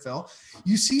course CFL,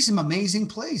 you see some amazing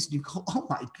plays. You go, oh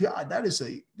my God, that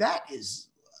is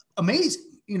amazing.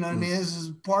 You know what I mean? This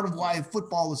is part of why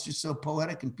football is just so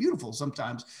poetic and beautiful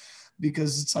sometimes,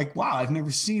 because it's like, wow, I've never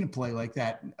seen a play like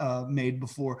that made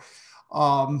before.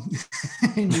 And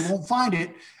you won't find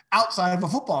it outside of a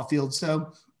football field.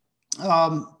 So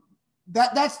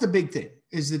that's the big thing,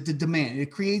 is that the demand,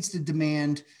 it creates the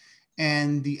demand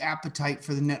and the appetite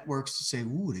for the networks to say,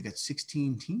 ooh, they got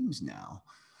 16 teams now.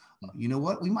 You know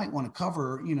what? We might want to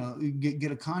cover,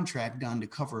 get a contract done to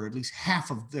cover at least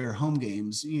half of their home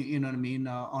games, you know what I mean,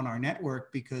 on our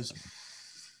network, because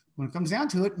when it comes down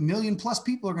to it, 1 million+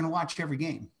 people are going to watch every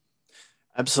game.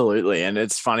 Absolutely. And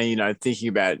it's funny, thinking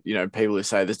about, people who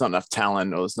say there's not enough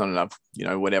talent, or there's not enough,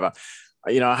 whatever.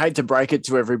 I hate to break it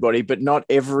to everybody, but not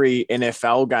every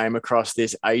NFL game across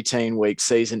this 18-week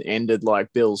season ended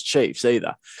like Bills Chiefs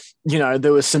either.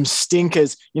 There were some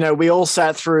stinkers. We all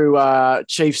sat through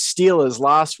Chiefs Steelers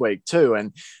last week too.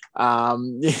 And,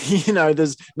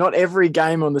 there's not every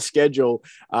game on the schedule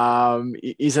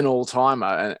is an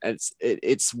all-timer. And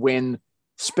it's when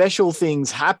special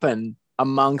things happen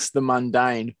amongst the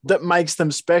mundane that makes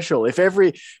them special.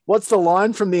 What's the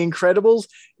line from The Incredibles?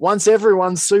 Once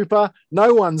everyone's super,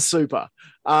 no one's super.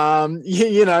 If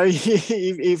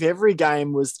every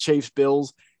game was Chiefs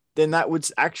Bills, then that would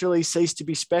actually cease to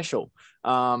be special.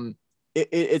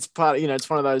 It's part, it's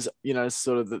one of those,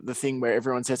 sort of the thing where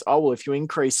everyone says, oh, well, if you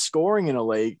increase scoring in a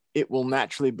league, it will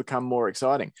naturally become more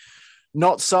exciting.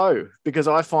 Not so, because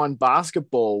I find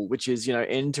basketball, which is,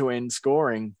 end-to-end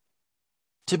scoring,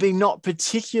 to be not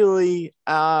particularly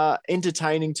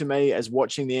entertaining to me as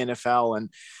watching the NFL. And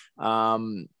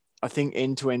I think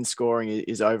end-to-end scoring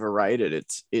is overrated.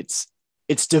 It's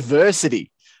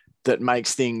diversity that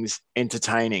makes things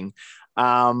entertaining.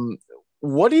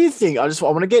 What do you think? I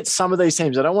want to get some of these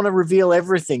teams. I don't want to reveal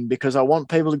everything, because I want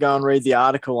people to go and read the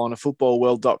article on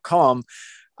afootballworld.com.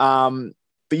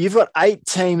 But you've got 8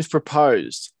 teams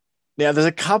proposed. Now, there's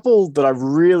a couple that I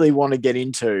really want to get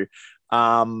into.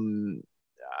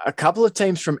 A couple of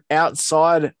teams from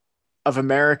outside of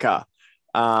America,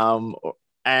 and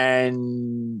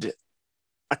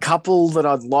a couple that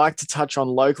I'd like to touch on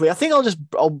locally. I think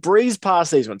I'll breeze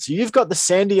past these ones. So you've got the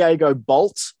San Diego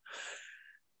Bolts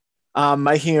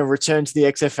making a return to the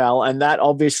XFL, and that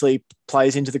obviously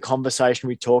plays into the conversation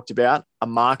we talked about, a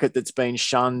market that's been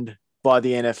shunned by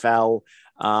the NFL.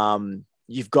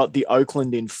 You've got the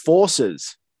Oakland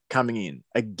Enforcers coming in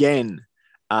again.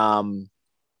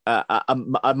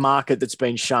 A market that's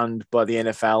been shunned by the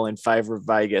NFL in favor of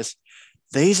Vegas.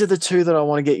 These are the two that I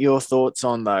want to get your thoughts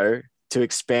on, though, to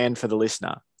expand for the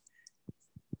listener.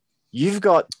 You've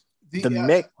got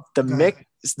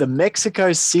the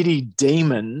Mexico City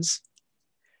Demons,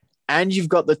 and you've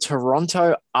got the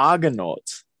Toronto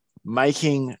Argonauts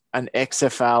making an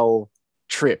XFL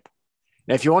trip.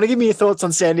 Now, if you want to give me your thoughts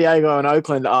on San Diego and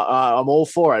Oakland, I'm all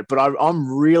for it, but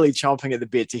I'm really chomping at the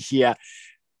bit to hear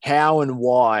how and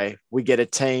why we get a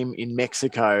team in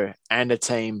Mexico and a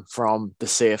team from the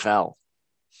CFL.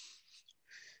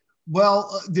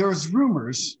 Well, there's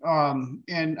rumors,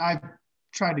 and I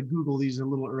tried to Google these a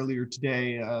little earlier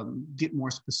today, get more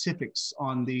specifics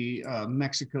on the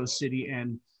Mexico City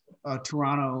and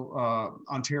Toronto,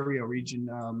 Ontario region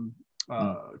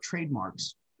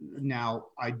trademarks. Now,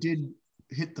 I did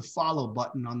hit the follow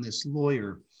button on this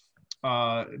lawyer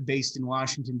based in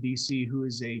Washington, D.C., who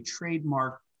is a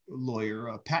trademark lawyer,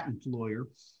 a patent lawyer.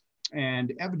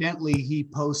 And evidently he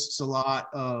posts a lot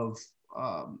of,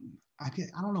 I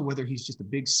don't know whether he's just a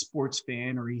big sports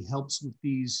fan or he helps with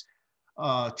these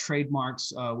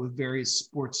trademarks with various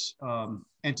sports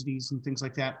entities and things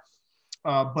like that.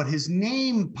 But his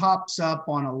name pops up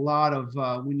on a lot of,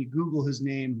 when you Google his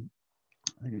name,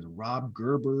 I think it's Rob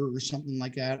Gerber or something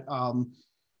like that.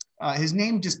 His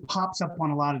name just pops up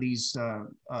on a lot of these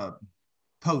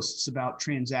posts about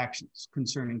transactions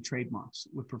concerning trademarks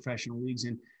with professional leagues.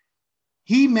 And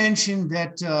he mentioned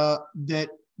that that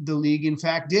the league, in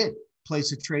fact, did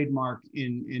place a trademark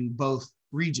in both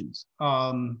regions.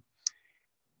 And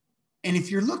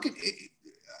if you're looking,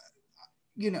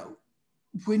 you know,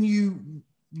 when you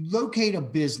locate a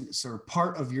business or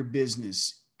part of your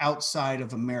business outside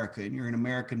of America and you're an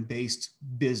American-based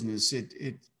business,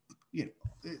 it's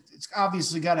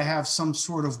obviously got to have some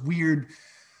sort of weird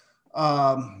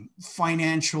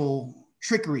financial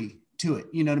trickery to it.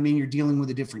 You know what I mean? You're dealing with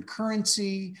a different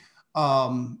currency,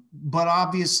 but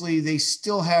obviously they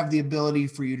still have the ability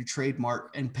for you to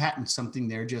trademark and patent something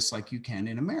there, just like you can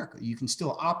in America. You can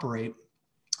still operate.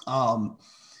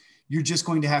 You're just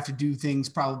going to have to do things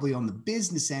probably on the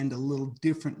business end a little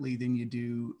differently than you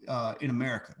do in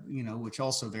America, you know, which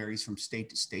also varies from state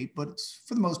to state, but it's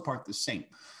for the most part the same.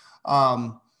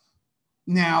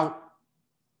 Now,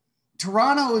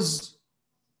 Toronto is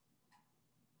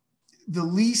the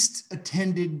least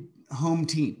attended home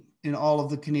team in all of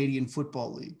the Canadian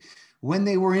Football League. When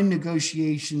they were in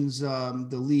negotiations, the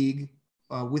league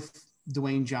with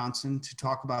Dwayne Johnson to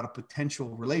talk about a potential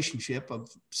relationship of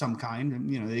some kind.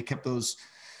 And, you know, they kept those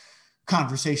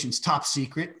conversations top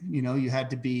secret. You know, you had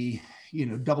to be, you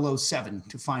know, 007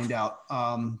 to find out,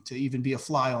 to even be a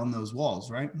fly on those walls,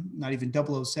 right? Not even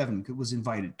 007 was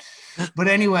invited. But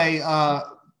anyway,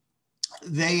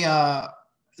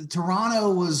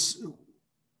 Toronto was,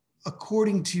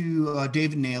 according to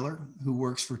David Naylor, who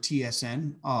works for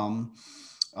TSN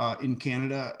in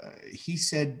Canada, he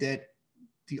said that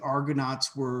the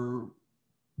Argonauts were,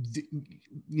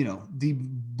 the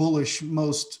bullish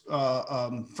most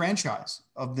franchise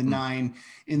of the 9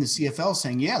 in the CFL,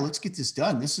 saying, yeah, let's get this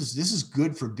done. This is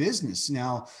good for business.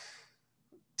 Now,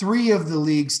 3 of the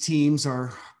league's teams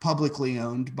are publicly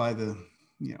owned by the,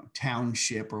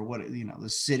 township or what, the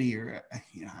city, or, I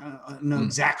don't know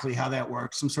exactly how that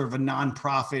works. Some sort of a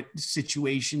nonprofit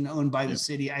situation owned by the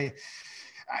city.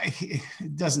 It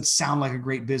doesn't sound like a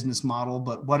great business model,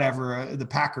 but whatever. The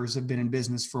Packers have been in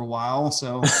business for a while,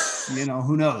 so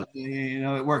who knows?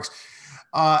 It works.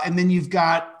 And then you've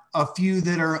got a few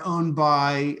that are owned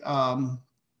by,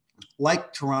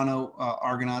 like Toronto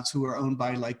Argonauts, who are owned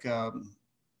by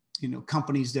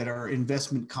companies that are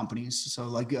investment companies. So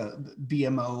like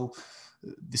BMO,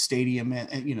 the stadium, and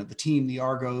the team, the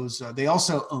Argos. They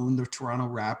also own the Toronto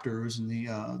Raptors and the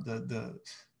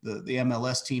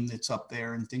MLS team that's up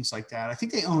there and things like that. I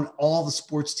think they own all the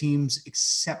sports teams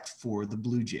except for the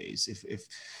Blue Jays, if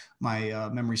my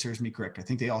memory serves me correct. I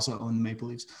think they also own the Maple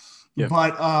Leafs. Yeah.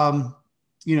 But,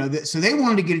 so they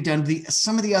wanted to get it done.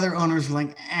 Some of the other owners were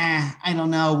like, I don't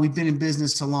know. We've been in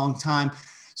business a long time.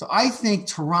 So I think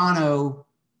Toronto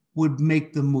would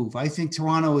make the move. I think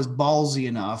Toronto is ballsy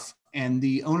enough, and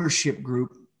the ownership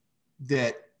group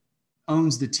that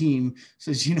owns the team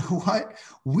says, you know what,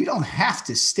 we don't have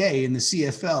to stay in the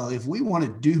CFL. If we want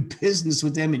to do business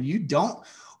with them and you don't,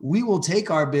 we will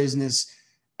take our business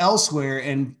elsewhere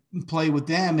and play with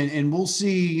them. And we'll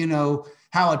see,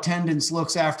 how attendance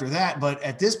looks after that. But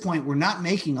at this point, we're not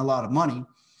making a lot of money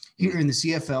here in the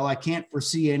CFL. I can't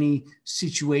foresee any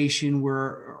situation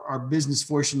where our business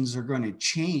fortunes are going to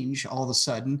change all of a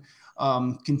sudden,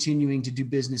 continuing to do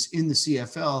business in the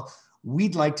CFL.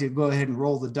 We'd like to go ahead and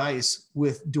roll the dice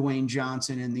with Dwayne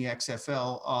Johnson in the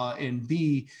XFL and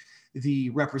be the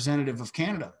representative of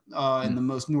Canada and the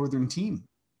most northern team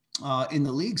in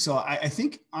the league. So I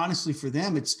think, honestly, for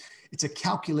them, it's a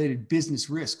calculated business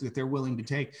risk that they're willing to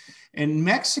take. And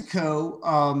Mexico,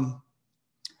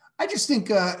 I just think,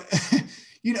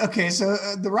 okay, so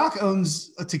The Rock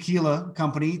owns a tequila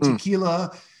company.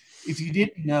 Tequila, if you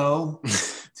didn't know,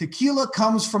 tequila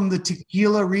comes from the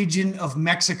tequila region of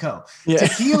Mexico. Yeah.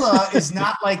 Tequila is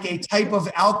not like a type of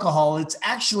alcohol. It's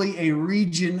actually a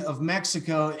region of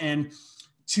Mexico. And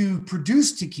to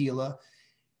produce tequila,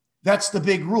 that's the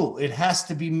big rule. It has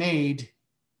to be made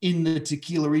in the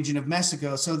tequila region of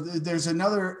Mexico. So there's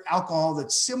another alcohol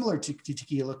that's similar to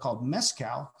tequila called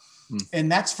mezcal.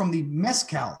 And that's from the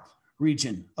mezcal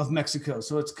region of Mexico.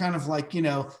 So it's kind of like, you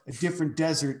know, a different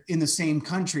desert in the same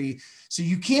country. So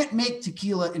you can't make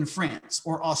tequila in France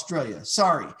or Australia.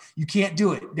 Sorry, you can't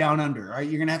do it down under, right?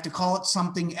 You're going to have to call it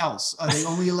something else. They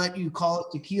only let you call it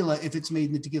tequila if it's made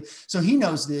in the tequila. So he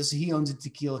knows this. He owns a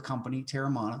tequila company,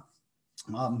 Terramana.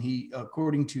 He,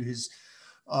 according to his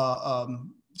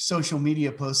social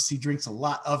media posts, he drinks a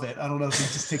lot of it. I don't know if he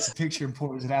just takes a picture and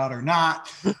pours it out or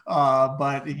not,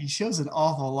 but he shows an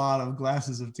awful lot of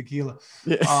glasses of tequila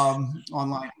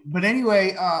online. But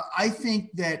anyway, I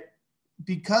think that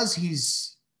because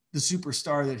he's the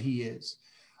superstar that he is,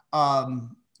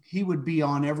 he would be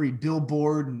on every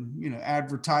billboard and, you know,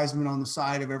 advertisement on the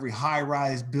side of every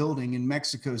high-rise building in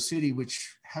Mexico City,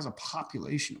 which has a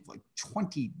population of like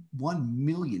 21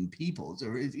 million people. So,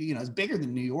 you know, it's bigger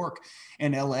than New York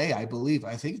and LA, I believe.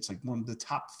 I think it's like one of the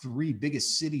top 3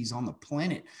 biggest cities on the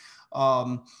planet.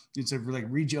 It's like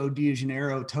Rio de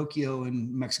Janeiro, Tokyo,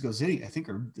 and Mexico City, I think,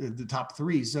 are the top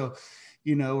 3. So,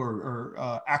 you know,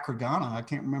 or Acragana, I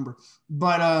can't remember.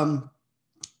 But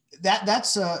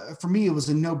that's for me, it was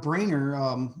a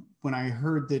no-brainer when I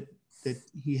heard that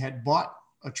he had bought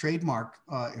a trademark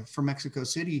for Mexico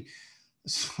City.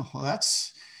 So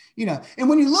that's, you know, and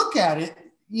when you look at it,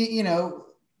 you know,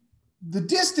 the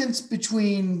distance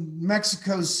between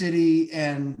Mexico City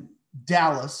and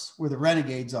Dallas, where the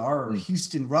Renegades are, or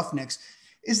Houston Roughnecks,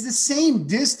 is the same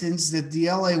distance that the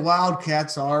LA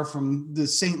Wildcats are from the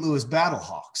St. Louis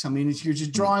Battlehawks. I mean, you're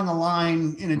just drawing a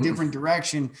line in a different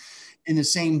direction in the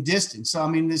same distance. So, I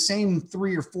mean, the same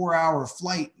 3 or 4 hour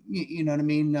flight, you know what I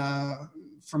mean?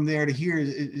 From there to here,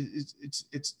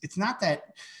 it's not that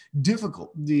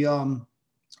difficult. You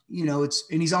know,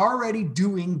 and he's already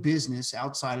doing business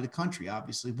outside of the country,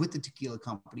 obviously, with the tequila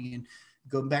company. And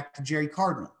going back to Jerry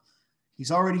Cardinal,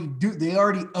 they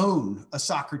already own a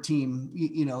soccer team,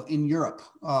 you know, in Europe,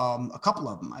 a couple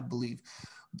of them, I believe.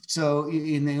 So,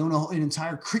 and they own an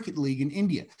entire cricket league in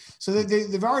India. So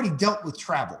they've already dealt with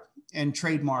travel and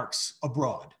trademarks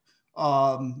abroad.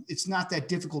 It's not that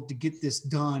difficult to get this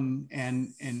done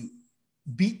and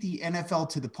beat the NFL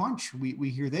to the punch. We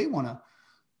hear they want to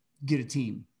get a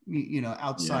team, you know,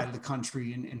 outside of the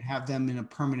country and have them in a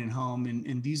permanent home.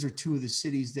 And these are 2 of the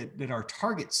cities that are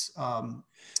targets,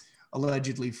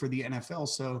 allegedly, for the NFL.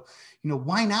 So, you know,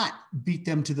 why not beat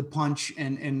them to the punch?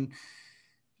 And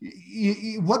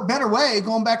what better way,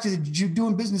 going back to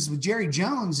doing business with Jerry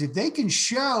Jones, if they can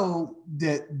show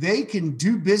that they can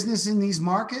do business in these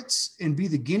markets and be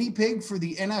the guinea pig for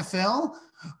the NFL,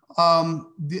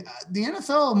 the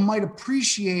NFL might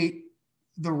appreciate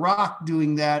The Rock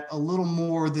doing that a little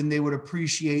more than they would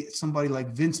appreciate somebody like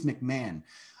Vince McMahon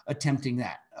attempting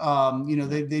that. You know,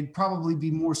 they'd probably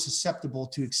be more susceptible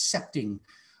to accepting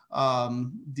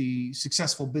the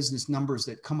successful business numbers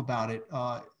that come about it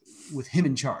with him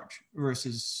in charge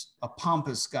versus a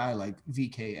pompous guy like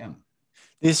VKM.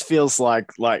 This feels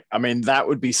like I mean, that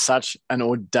would be such an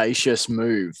audacious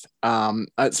move.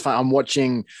 It's fun. I'm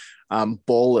watching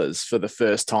Ballers for the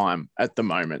first time at the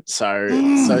moment. So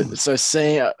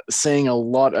seeing a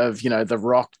lot of, you know, The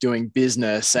Rock doing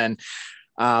business, and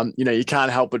you know, you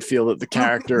can't help but feel that the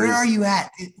character where are you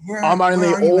at? I'm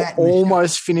only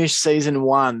almost finished season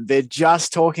 1. They're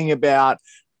just talking about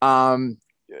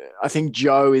I think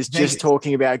Joe is Vegas. Just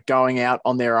talking about going out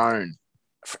on their own,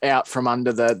 out from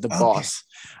under the boss.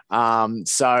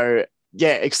 So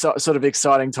yeah, sort of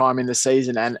exciting time in the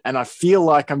season. And I feel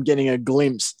like I'm getting a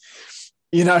glimpse,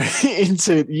 you know,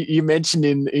 into, you mentioned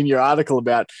in your article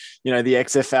about, you know, the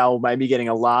XFL maybe getting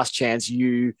a last chance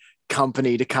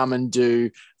company to come and do,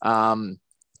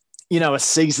 you know, a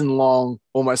season long,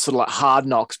 almost sort of like Hard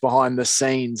Knocks behind the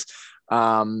scenes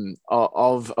of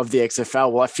the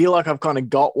XFL. Well, I feel like I've kind of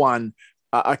got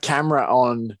a camera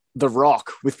on The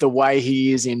Rock with the way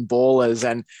he is in Ballers.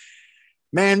 And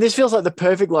man, this feels like the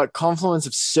perfect like confluence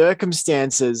of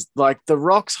circumstances. Like The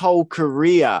Rock's whole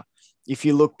career, if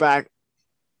you look back,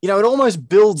 you know, it almost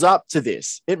builds up to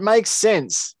this. It makes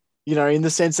sense, you know, in the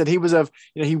sense that he was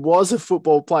a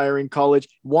football player in college,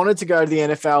 wanted to go to the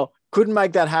NFL, couldn't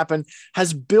make that happen,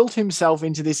 has built himself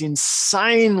into this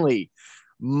insanely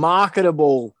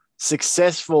marketable,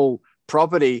 successful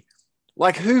property.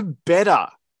 Like, who better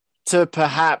to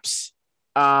perhaps,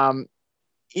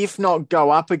 if not go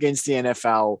up against the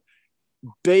NFL,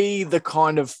 be the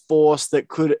kind of force that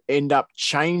could end up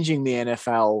changing the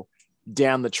NFL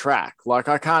down the track? Like,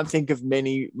 I can't think of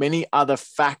many other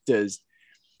factors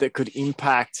that could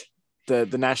impact the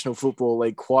National Football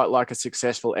League quite like a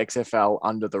successful XFL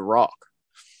under The Rock.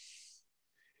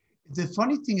 The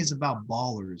funny thing is about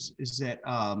Ballers is that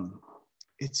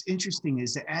it's interesting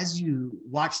is that as you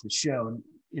watch the show, and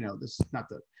you know, this is not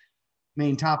the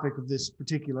main topic of this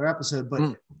particular episode, but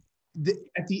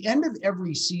at the end of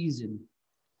every season,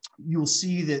 you'll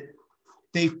see that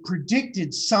they've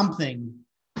predicted something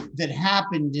that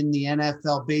happened in the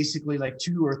NFL basically like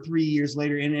 2 or 3 years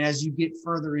later. And as you get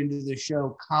further into the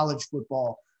show, college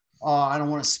football, I don't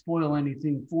want to spoil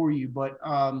anything for you, but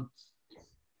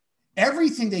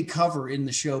everything they cover in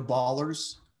the show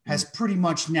Ballers has pretty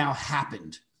much now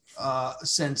happened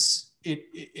since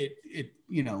it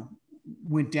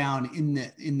went down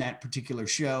in that particular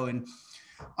show. And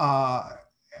I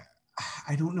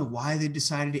don't know why they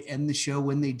decided to end the show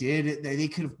when they did. They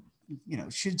could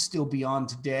have, should still be on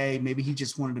today. Maybe he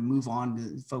just wanted to move on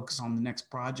to focus on the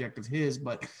next project of his,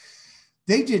 but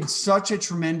they did such a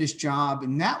tremendous job.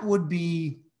 And that would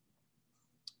be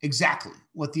exactly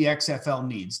what the XFL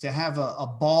needs, to have a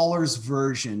Ballers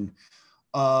version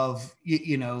of,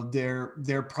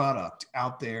 their product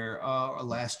out there. A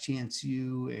Last Chance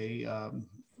U,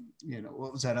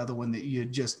 what was that other one that you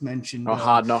had just mentioned?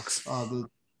 Hard Knocks.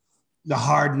 The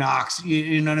Hard Knocks,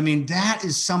 you know what I mean? That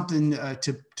is something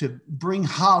to bring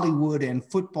Hollywood and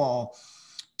football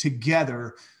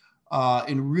together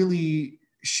and really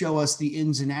show us the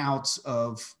ins and outs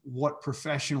of what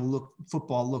professional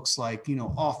football looks like,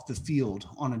 off the field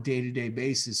on a day-to-day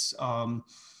basis.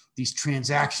 These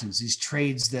transactions, these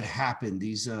trades that happen,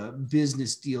 these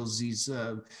business deals, these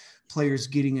players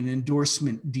getting an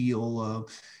endorsement deal,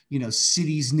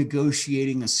 cities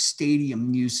negotiating a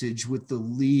stadium usage with the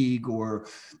league, or,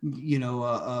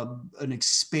 an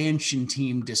expansion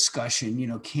team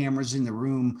discussion, cameras in the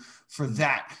room for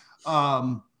that.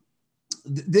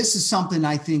 This is something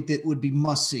I think that would be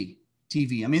must-see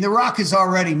TV. I mean, The Rock is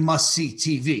already must-see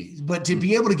TV, but to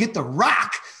be able to get The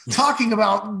Rock talking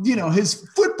about, his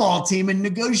football team and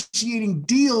negotiating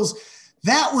deals,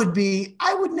 that would be,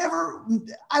 I would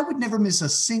never miss a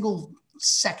single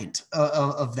second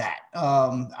of that.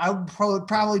 I would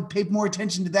probably pay more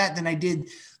attention to that than I did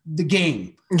the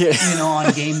game,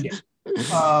 on game day.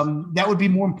 That would be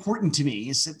more important to me.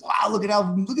 It's like, wow, look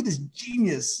at this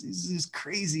genius. He's this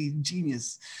crazy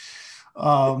genius.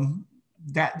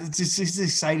 It's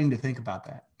exciting to think about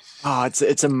that. Oh,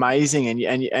 it's amazing.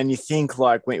 And you think,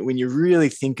 like, when you really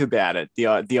think about it,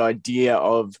 the idea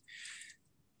of,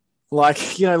 like,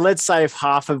 let's say if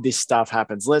half of this stuff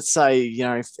happens, let's say,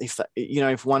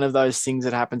 if one of those things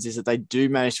that happens is that they do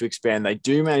manage to expand, they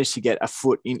do manage to get a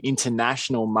foot in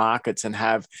international markets and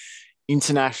have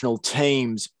international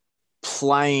teams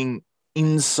playing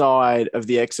inside of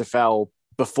the XFL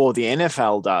before the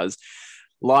NFL does.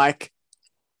 Like,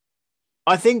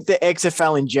 I think the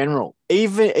XFL in general,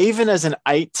 even as an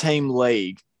 8-team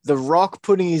league, The Rock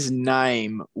putting his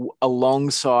name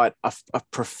alongside a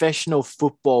professional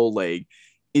football league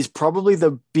is probably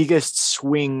the biggest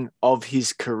swing of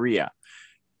his career,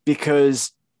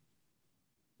 because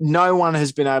no one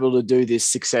has been able to do this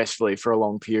successfully for a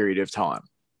long period of time.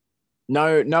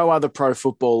 No other pro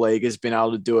football league has been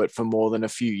able to do it for more than a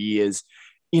few years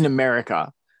in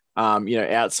America,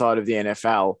 outside of the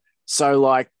NFL. So,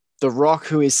 like, The Rock,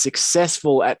 who is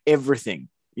successful at everything,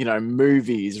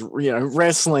 movies,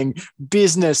 wrestling,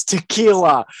 business,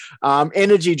 tequila,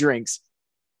 energy drinks.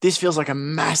 This feels like a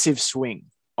massive swing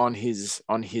on his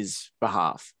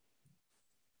behalf.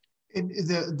 And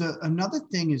another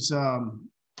thing is,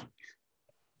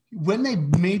 when they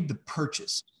made the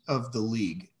purchase of the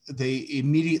league, they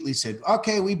immediately said,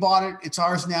 okay, we bought it. It's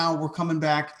ours now. We're coming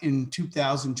back in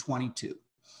 2022.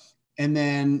 And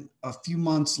then a few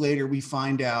months later, we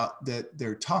find out that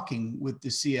they're talking with the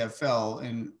CFL.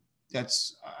 And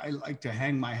I like to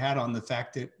hang my hat on the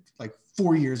fact that, like,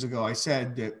 4 years ago, I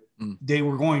said that they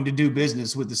were going to do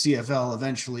business with the CFL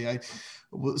eventually. I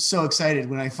was so excited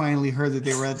when I finally heard that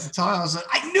they were at the top. I was like,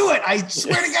 I knew it. I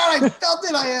swear to God, I felt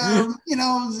it. I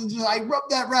rubbed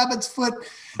that rabbit's foot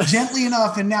gently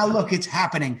enough. And now look, it's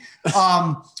happening.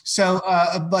 I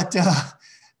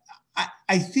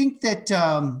think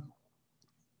that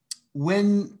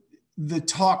when the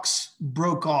talks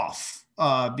broke off,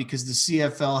 because the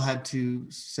CFL had to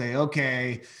say,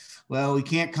 okay, well, we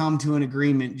can't come to an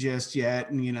agreement just yet.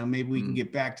 And, maybe we can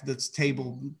get back to this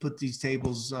table, put these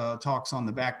talks on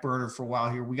the back burner for a while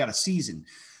here. We got a season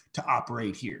to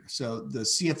operate here. So the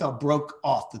CFL broke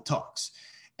off the talks.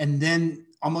 And then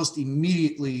almost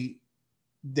immediately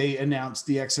they announced,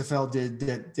 the XFL did,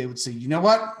 that they would say, you know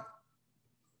what?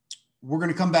 We're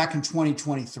going to come back in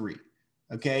 2023.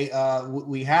 Okay.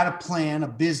 We had a plan, a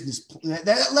business plan.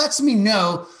 That lets me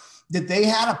know that they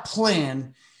had a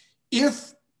plan.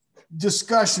 If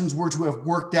discussions were to have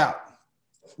worked out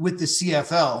with the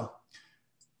CFL,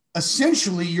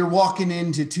 essentially you're walking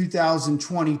into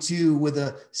 2022 with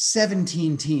a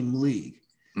 17-team league.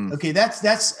 Okay,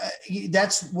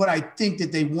 that's what I think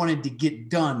that they wanted to get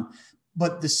done,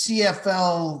 but the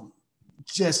CFL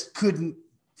just couldn't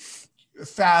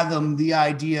fathom the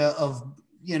idea of,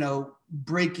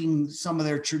 breaking some of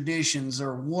their traditions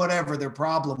or whatever their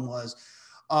problem was.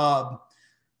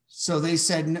 So they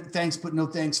said thanks, but no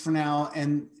thanks for now.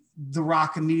 And The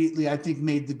Rock immediately, I think,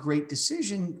 made the great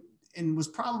decision and was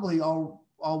probably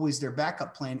always their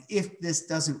backup plan. If this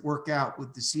doesn't work out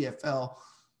with the CFL,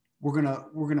 we're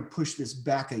gonna push this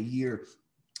back a year.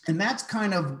 And that's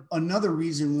kind of another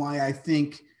reason why I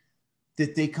think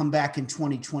that they come back in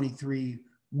 2023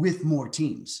 with more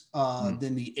teams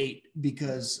than the 8,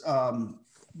 because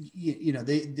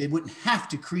they wouldn't have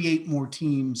to create more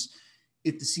teams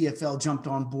if the CFL jumped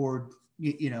on board,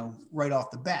 right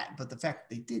off the bat. But the fact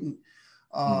that they didn't,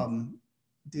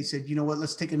 they said, you know what,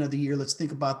 let's take another year. Let's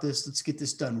think about this. Let's get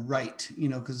this done right.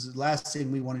 Because the last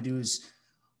thing we want to do is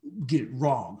get it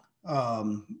wrong,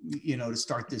 to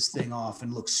start this thing off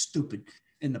and look stupid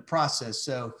in the process.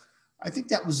 So I think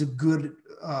that was a good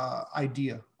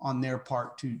idea on their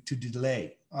part to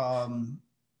delay.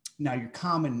 Now, your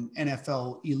common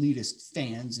NFL elitist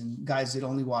fans and guys that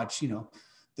only watch,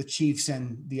 the Chiefs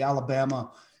and the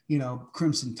Alabama,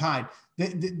 Crimson Tide,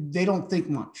 they don't think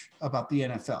much about the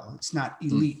NFL. It's not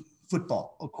elite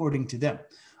football, according to them.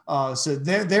 So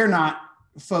they're not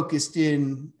focused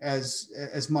in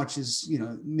as much as,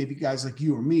 maybe guys like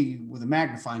you or me with a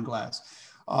magnifying glass.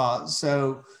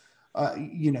 You're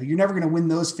never going to win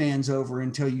those fans over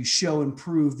until you show and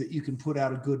prove that you can put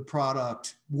out a good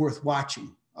product worth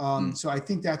watching. So I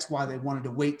think that's why they wanted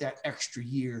to wait that extra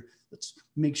year. Let's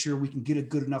make sure we can get a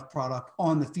good enough product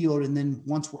on the field. And then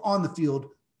once we're on the field,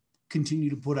 continue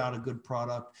to put out a good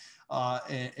product.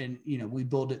 We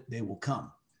build it, they will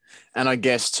come. And I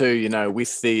guess too,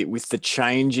 with the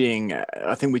changing,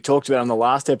 I think we talked about on the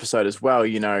last episode as well,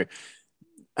 and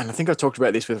I think I talked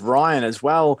about this with Ryan as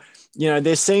well.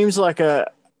 There seems like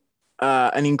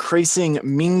an increasing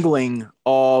mingling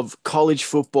of college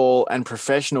football and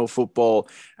professional football.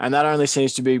 And that only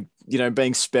seems to be,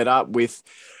 being sped up with,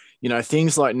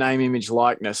 things like name, image,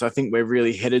 likeness. I think we're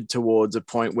really headed towards a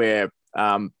point where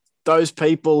those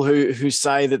people who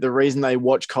say that the reason they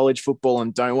watch college football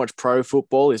and don't watch pro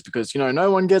football is because,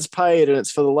 no one gets paid and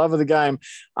it's for the love of the game.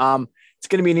 It's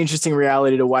going to be an interesting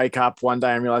reality to wake up one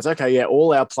day and realize, okay, yeah,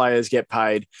 all our players get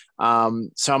paid.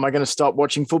 So am I going to stop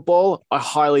watching football? I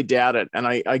highly doubt it. And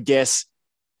I guess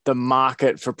the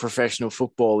market for professional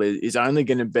football is only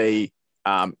going to be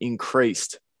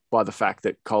increased by the fact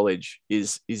that college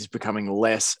is becoming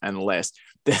less and less.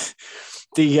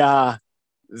 The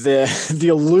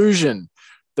illusion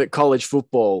that college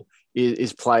football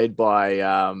is played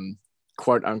by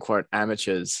quote unquote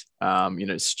amateurs,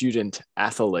 student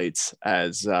athletes,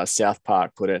 as South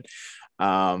Park put it.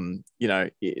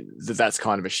 That's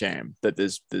kind of a sham. That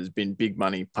there's been big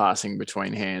money passing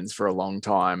between hands for a long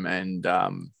time, and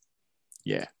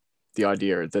the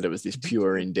idea that it was this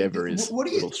pure endeavor is a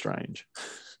little strange.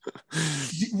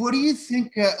 What do you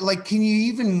think? Can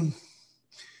you even,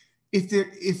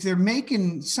 if they're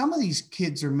making, some of these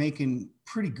kids are making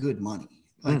pretty good money.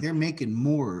 They're making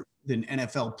more than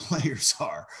NFL players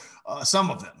are.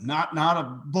 Some of them, not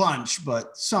a bunch,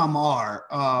 but some are.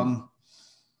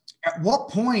 At what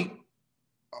point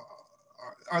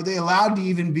are they allowed to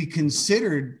even be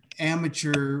considered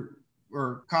amateur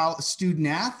or college student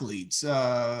athletes?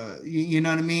 You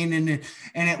know what I mean? And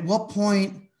at what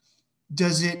point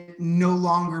does it no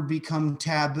longer become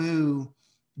taboo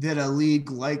that a league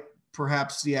like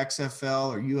perhaps the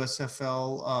XFL or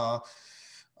USFL,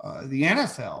 the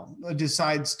NFL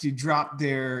decides to drop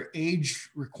their age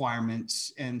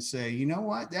requirements and say, you know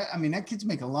what, that kid's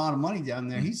making a lot of money down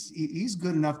there. He's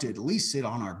good enough to at least sit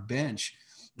on our bench.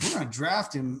 We're going to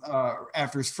draft him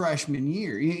after his freshman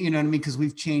year. You know what I mean? Because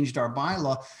we've changed our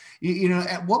bylaw.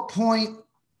 At what point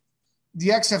the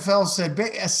XFL said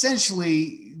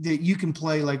essentially that you can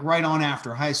play like right on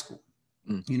after high school,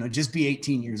 just be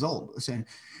 18 years old. So,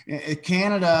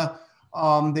 Canada,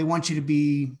 they want you to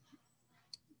be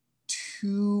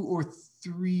 2 or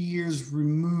 3 years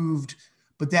removed,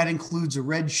 but that includes a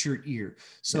red shirt year.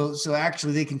 So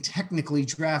actually they can technically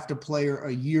draft a player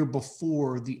a year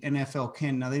before the NFL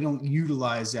can. Now they don't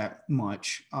utilize that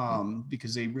much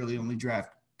because they really only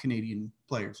draft Canadian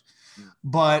players,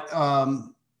 but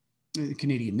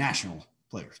Canadian national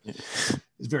players.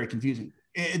 It's very confusing.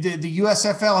 The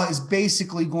USFL is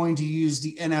basically going to use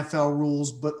the NFL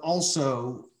rules, but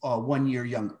also 1 year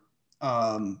younger.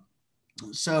 At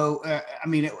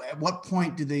what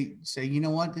point do they say, you know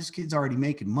what, this kid's already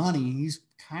making money. He's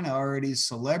kind of already a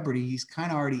celebrity. He's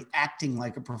kind of already acting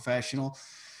like a professional.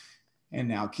 and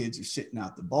now kids are sitting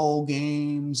out the bowl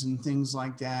games and things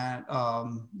like that.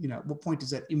 At what point does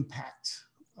that impact,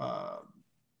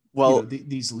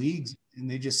 these leagues? And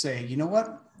they just say, you know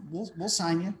what, we'll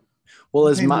sign you. Well,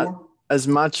 as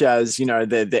much as,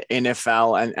 the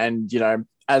NFL and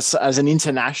as an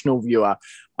international viewer,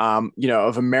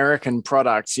 of American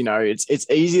products, it's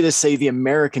easy to see the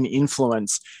American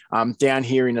influence down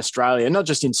here in Australia, not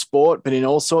just in sport, but in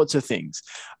all sorts of things.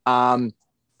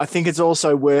 I think it's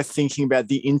also worth thinking about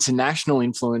the international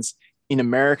influence in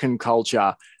American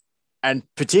culture, and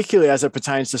particularly as it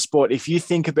pertains to sport. If you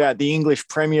think about the English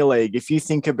Premier League, if you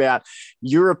think about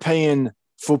European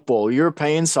football,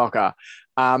 European soccer,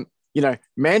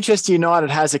 Manchester United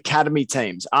has academy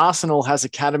teams. Arsenal has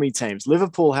academy teams.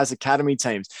 Liverpool has academy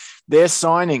teams. They're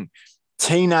signing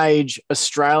teenage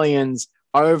Australians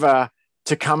over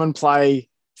to come and play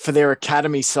for their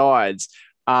academy sides.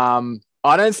 I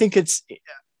don't think it's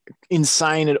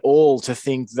insane at all to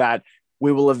think that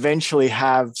we will eventually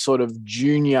have sort of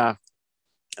junior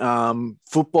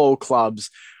football clubs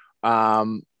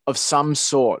of some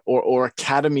sort, or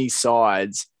academy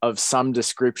sides of some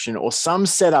description, or some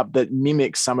setup that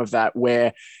mimics some of that,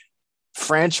 where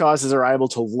franchises are able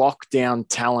to lock down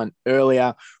talent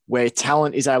earlier, where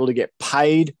talent is able to get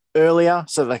paid earlier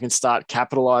so that they can start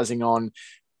capitalizing on,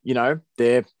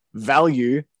 their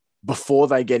value before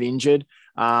they get injured.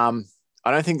 I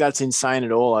don't think that's insane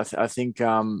at all. I think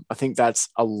that's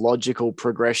a logical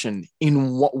progression.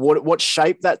 In what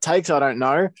shape that takes, I don't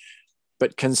know.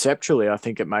 But conceptually, I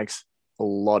think it makes a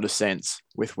lot of sense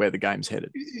with where the game's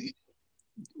headed.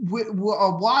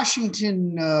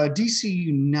 Washington, DC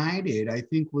United, I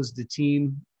think, was the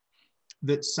team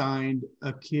that signed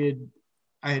a kid.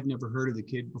 I had never heard of the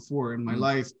kid before in my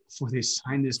life, before they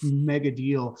signed this mega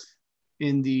deal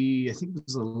in I think it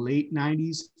was the late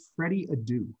 90s, Freddie Adu.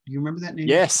 Do you remember that name?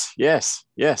 Yes,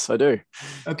 I do.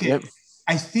 Okay. Yep.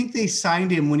 I think they signed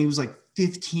him when he was like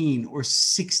 15 or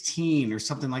 16 or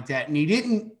something like that. And he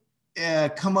didn't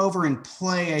come over and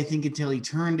play, I think, until he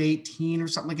turned 18 or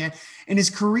something like that. And his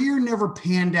career never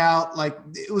panned out. Like,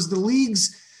 it was the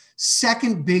league's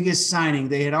second biggest signing.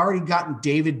 They had already gotten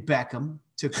David Beckham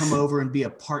to come over and be a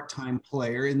part-time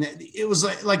player. And it was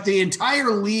like the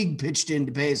entire league pitched in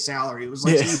to pay his salary. It was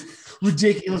like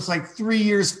ridiculous, like 3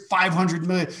 years, $500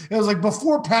 million. It was like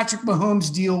before Patrick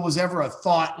Mahomes' deal was ever a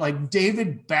thought, like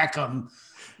David Beckham,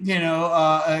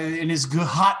 and his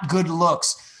good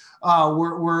looks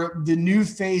were the new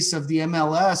face of the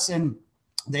MLS. And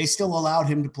they still allowed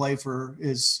him to play for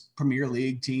his Premier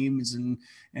League teams and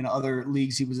other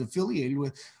leagues he was affiliated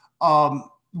with.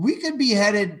 We could be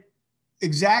headed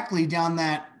exactly down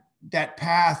that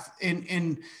path.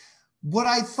 And what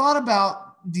I thought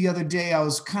about the other day, I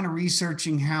was kind of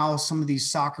researching how some of these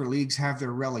soccer leagues have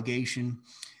their relegation.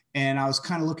 And I was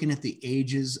kind of looking at the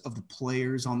ages of the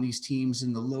players on these teams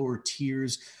in the lower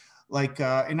tiers. Like,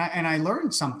 and I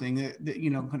learned something that,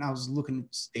 when I was looking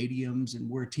at stadiums and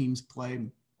where teams play,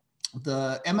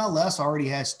 the MLS already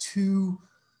has 2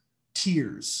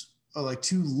 tiers, like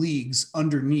 2 leagues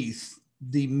underneath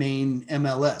the main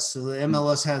MLS. So the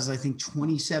MLS has, I think,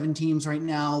 27 teams right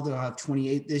now. They'll have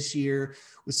 28 this year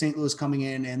with St. Louis coming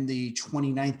in. And the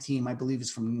 29th team, I believe,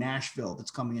 is from Nashville that's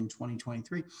coming in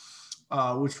 2023,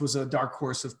 which was a dark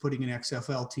horse of putting an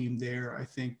XFL team there, I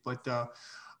think. But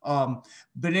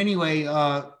anyway,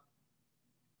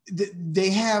 they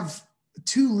have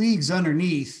 2 leagues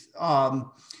underneath, and,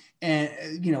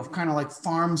 kind of like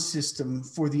farm system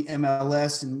for the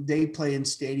MLS. And they play in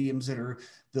stadiums that are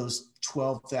those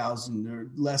 12,000 or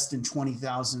less than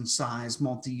 20,000 size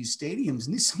multi-use stadiums.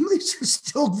 And some of these are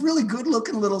still really good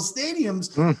looking little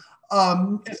stadiums.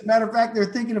 As a matter of fact, they're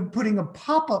thinking of putting a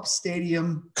pop-up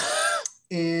stadium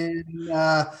in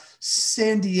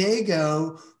San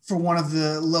Diego for one of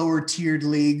the lower tiered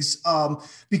leagues,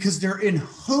 because they're in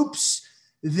hopes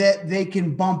that they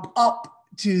can bump up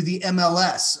to the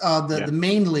MLS, the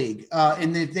main league.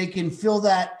 And if they can fill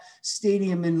that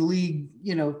stadium in league,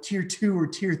 tier 2 or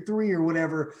tier 3 or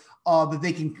whatever, that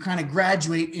they can kind of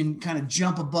graduate and kind of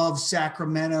jump above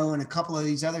Sacramento and a couple of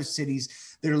these other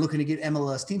cities that are looking to get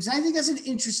MLS teams. And I think that's an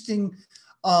interesting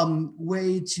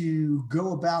way to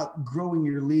go about growing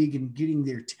your league and getting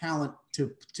their talent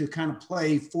to kind of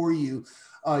play for you.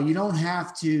 You don't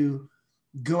have to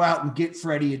go out and get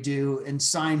Freddie Adu and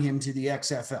sign him to the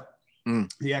XFL.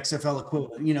 The XFL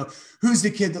equivalent. Who's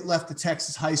the kid that left the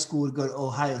Texas high school to go to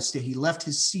Ohio State? He left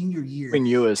his senior year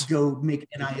to go make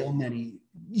NIL money.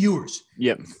 Ewers.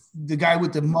 Yep. The guy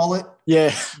with the mullet.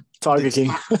 Yeah. Tiger that's King.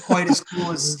 not quite as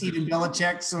cool as Stephen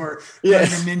Belichick's or Yeah.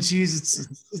 Gardner Minshew's.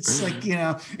 It's like, you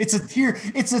know, it's a tier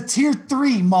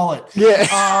 3 mullet. Yeah.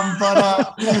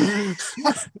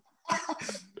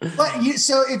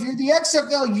 So if you're the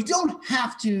XFL, you don't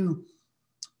have to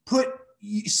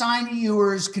sign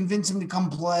viewers, convince them to come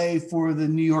play for the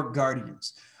New York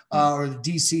Guardians or the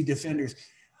DC Defenders.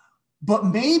 But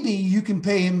maybe you can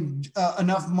pay him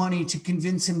enough money to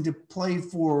convince him to play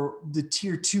for the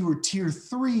tier 2 or tier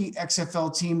 3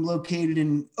 XFL team located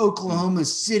in Oklahoma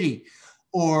City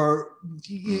or,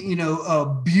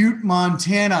 Butte,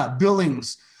 Montana,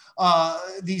 Billings,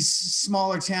 these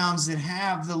smaller towns that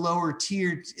have the lower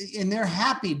tier, and they're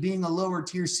happy being a lower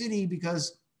tier city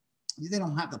because they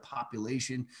don't have the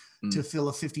population to fill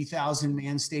a 50,000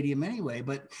 man stadium anyway.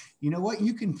 But you know what?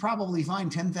 You can probably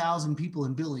find 10,000 people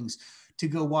in Billings to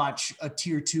go watch a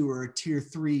tier 2 or a tier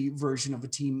 3 version of a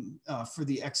team for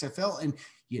the XFL. And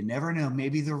you never know,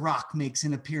 maybe The Rock makes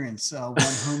an appearance one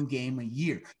home game a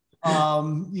year. If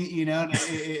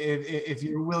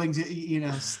you're willing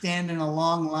to, stand in a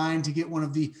long line to get one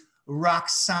of the Rock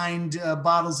signed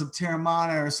bottles of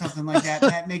Terramana or something like that,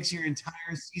 that makes your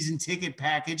entire season ticket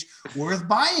package worth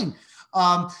buying.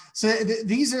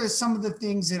 These are some of the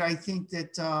things that I think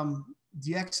that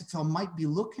the XFL might be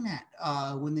looking at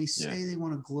when they say they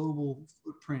want a global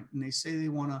footprint and they say they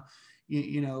want to,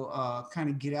 kind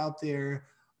of get out there.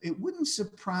 It wouldn't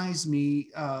surprise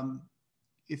me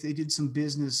if they did some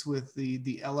business with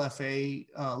the LFA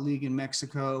league in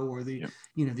Mexico or the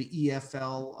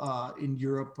EFL in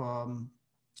Europe,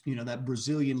 that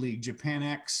Brazilian league, Japan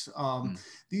X.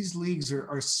 These leagues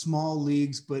are small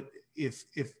leagues, but if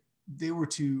they were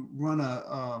to run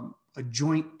a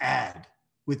joint ad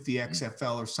with the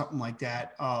XFL or something like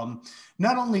that,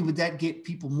 not only would that get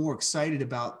people more excited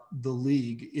about the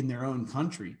league in their own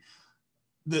country,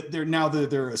 that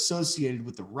they're associated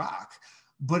with The Rock,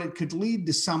 but it could lead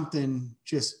to something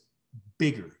just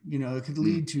bigger. It could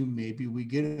lead to maybe we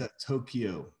get a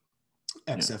Tokyo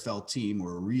XFL team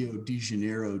or a Rio de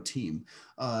Janeiro team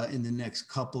in the next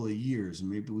couple of years. And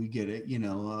maybe we get it,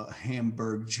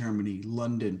 Hamburg, Germany,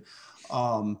 London.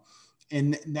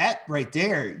 And that right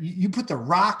there, you put The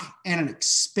Rock and an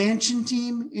expansion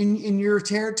team in your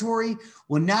territory.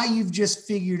 Well, now you've just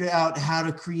figured out how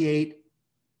to create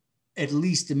at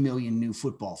least 1 million new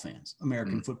football fans,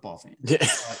 American football fans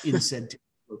in said.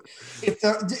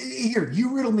 Here,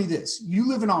 you riddle me this. You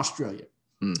live in Australia.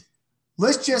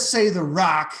 Let's just say The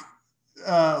Rock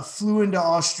flew into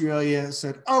Australia,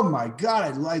 said, "Oh my God,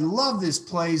 I love this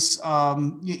place."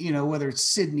 Whether it's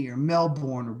Sydney or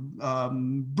Melbourne or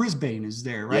Brisbane is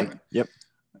there, right? Yep.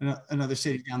 Another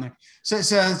city down there. So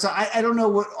I don't know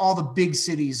what all the big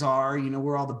cities are,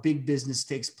 where all the big business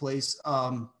takes place.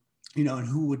 And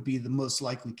who would be the most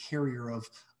likely carrier of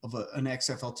an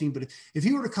XFL team. But if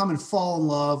he were to come and fall in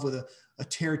love with a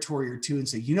territory or two and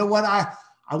say, you know what, I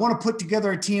want to put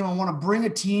together a team. I want to bring a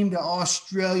team to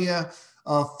Australia.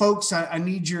 Folks, I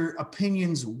need your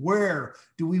opinions. Where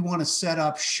do we want to set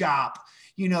up shop?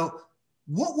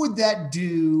 What would that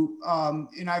do?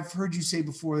 And I've heard you say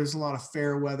before, there's a lot of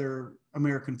fair weather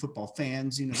American football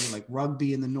fans. They like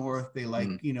rugby in the north. They like,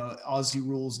 Aussie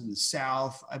rules in the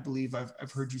south. I believe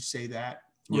I've heard you say that.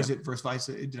 Or is it versus vice?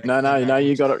 No,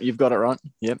 you got it. You've got it right.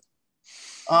 Yep.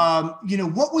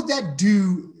 What would that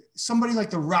do? Somebody like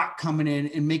The Rock coming in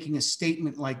and making a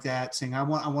statement like that, saying, I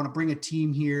want to bring a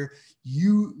team here.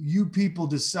 You people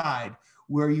decide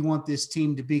where you want this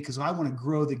team to be, because I want to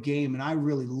grow the game and I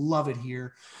really love it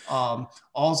here. All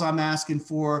I'm asking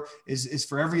for is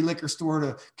for every liquor store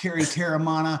to carry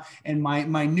Terramana and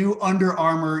my new Under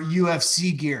Armour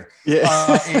UFC gear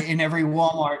in every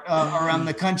Walmart around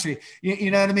the country.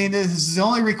 You know what I mean? This is the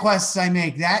only requests I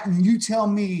make. That, and you tell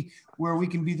me where we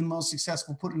can be the most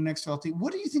successful, put in an XFL team.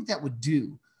 What do you think that would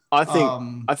do? I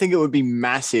think it would be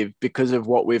massive because of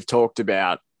what we've talked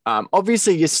about.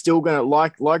 Obviously, you're still going to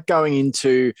like going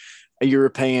into a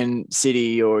European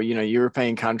city or,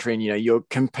 European country and, you're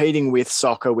competing with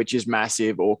soccer, which is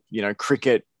massive, or,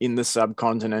 cricket in the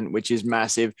subcontinent, which is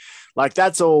massive. Like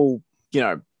that's all,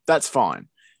 that's fine.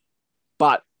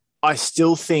 But I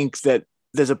still think that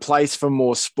there's a place for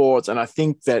more sports. And I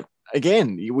think that,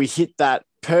 again, we hit that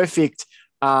perfect,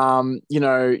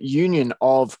 union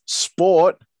of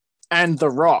sport and The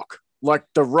Rock. Like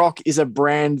The Rock is a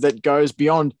brand that goes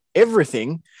beyond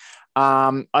everything.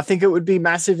 I think it would be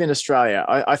massive in Australia.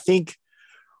 I think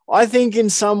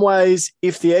in some ways,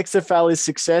 if the XFL is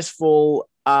successful,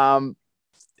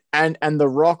 And The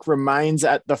Rock remains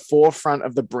at the forefront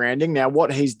of the branding. Now,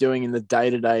 what he's doing in the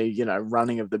day-to-day,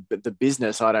 running of the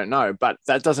business, I don't know, but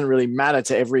that doesn't really matter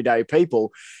to everyday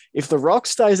people. If The Rock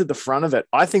stays at the front of it,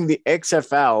 I think the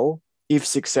XFL, if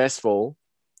successful,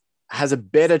 has a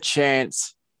better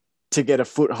chance to get a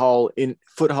foothold in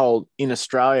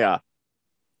Australia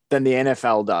than the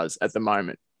NFL does at the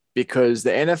moment, because the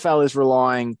NFL is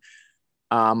relying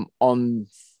on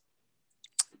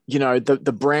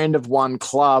the brand of one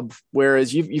club,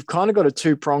 whereas you've kind of got a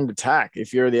two-pronged attack.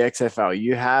 If you're the XFL,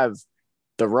 you have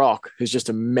The Rock, who's just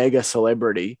a mega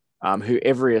celebrity, who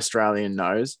every Australian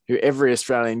knows, who every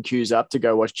Australian queues up to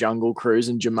go watch Jungle Cruise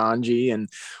and Jumanji and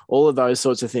all of those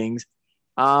sorts of things.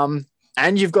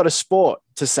 And you've got a sport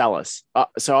to sell us.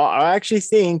 So I actually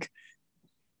think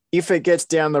if it gets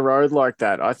down the road like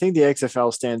that, I think the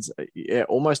XFL stands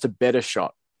almost a better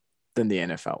shot than the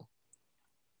NFL.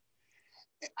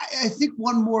 I think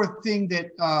one more thing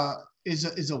that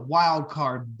is a wild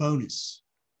card bonus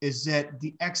is that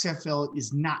the XFL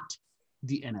is not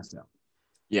the NFL.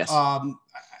 Yes.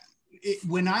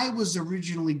 When I was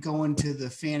originally going to the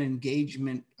fan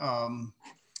engagement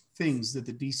things that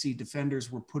the DC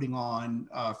Defenders were putting on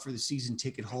for the season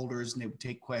ticket holders, and they would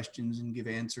take questions and give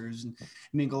answers and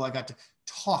mingle, I got to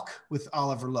talk with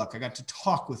Oliver Luck. I got to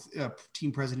talk with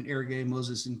team president Eric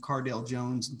Moses and Cardale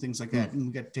Jones and things like that. And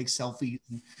we got to take selfies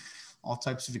and all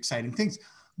types of exciting things.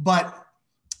 But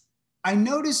I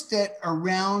noticed that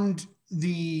around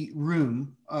the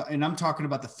room, and I'm talking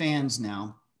about the fans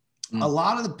now, a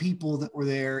lot of the people that were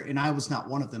there, and I was not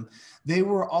one of them, they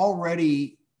were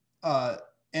already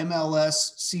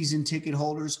MLS season ticket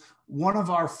holders. One of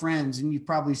our friends, and you've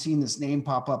probably seen this name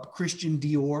pop up, Christian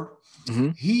Dior.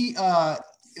 He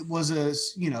was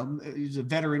he's a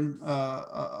veteran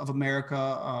of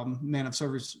America, man of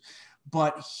service,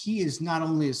 but he is not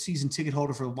only a season ticket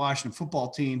holder for the Washington football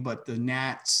team, but the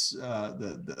Nats,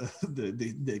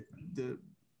 the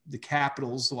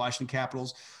Capitals, the Washington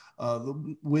Capitals,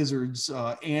 the Wizards,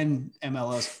 and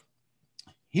MLS.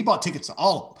 He bought tickets to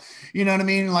all of them. You know what I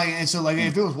mean?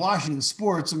 If it was Washington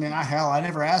sports, I mean, I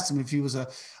never asked him if he was a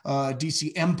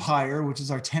DC Empire, which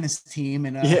is our tennis team,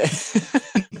 and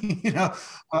what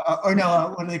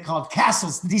are they called?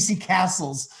 Castles, DC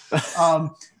Castles,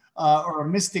 or a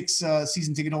Mystics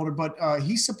season ticket holder. But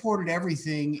he supported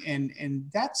everything, and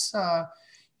that's I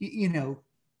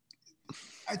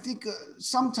think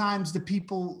sometimes the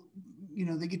people,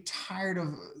 they get tired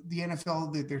of the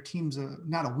NFL. Their team's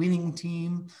not a winning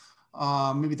team.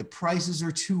 Maybe the prices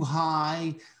are too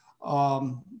high.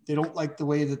 They don't like the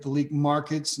way that the league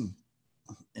markets, and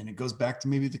it goes back to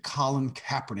maybe the Colin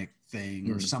Kaepernick thing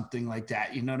or something like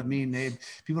that. You know what I mean?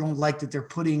 People don't like that they're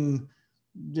putting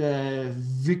the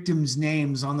victims'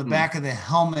 names on the back of the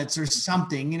helmets or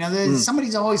something.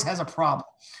 Somebody's always has a problem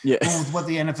with what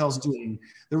the NFL's doing.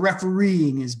 The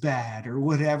refereeing is bad or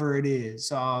whatever it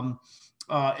is.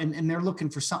 And they're looking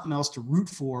for something else to root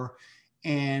for.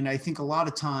 And I think a lot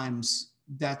of times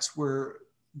that's where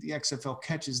the XFL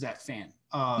catches that fan,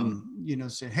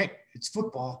 say, hey, it's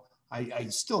football. I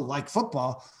still like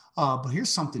football, but here's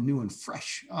something new and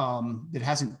fresh that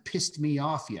hasn't pissed me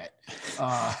off yet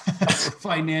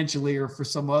financially or for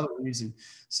some other reason.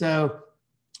 So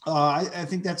I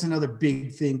think that's another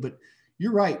big thing. But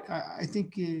you're right. I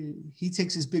think he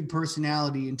takes his big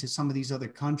personality into some of these other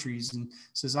countries and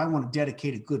says, I want to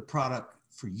dedicate a good product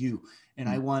for you. And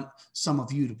I want some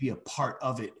of you to be a part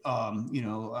of it, on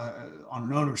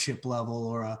an ownership level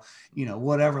or,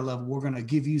 whatever level. We're going to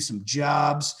give you some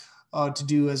jobs to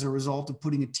do as a result of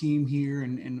putting a team here.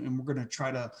 And we're going to try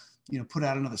to, put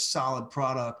out another solid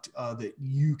product that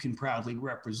you can proudly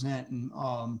represent. And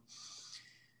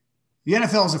the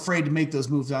NFL is afraid to make those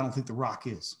moves. I don't think The Rock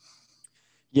is.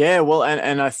 Yeah, well,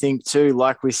 and I think too,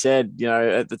 like we said,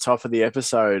 at the top of the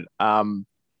episode,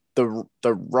 the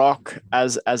Rock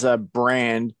as a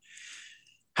brand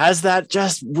has that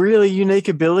just really unique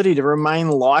ability to remain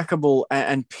likable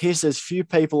and piss as few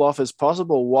people off as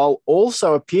possible, while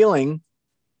also appealing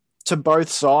to both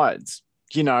sides.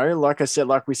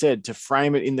 Like we said, to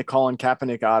frame it in the Colin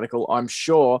Kaepernick article, I'm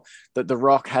sure that the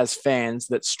Rock has fans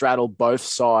that straddle both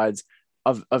sides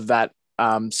of that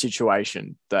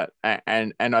situation.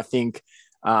 And I think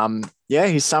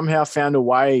he's somehow found a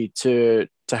way to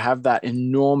have that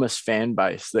enormous fan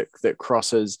base that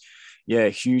crosses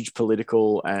huge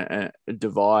political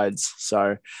divides.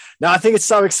 So no, I think it's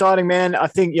so exciting, man. I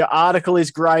think your article is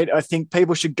great. I think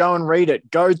people should go and read it.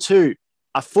 Go to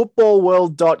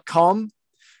afootballworld.com,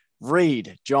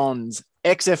 read John's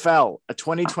XFL, a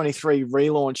 2023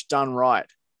 relaunch done right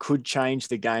could change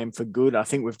the game for good. I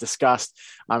think we've discussed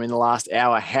in the last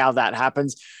hour how that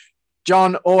happens.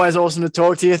 John, always awesome to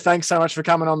talk to you. Thanks so much for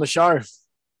coming on the show.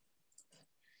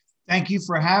 Thank you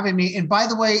for having me. And by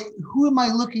the way, who am I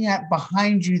looking at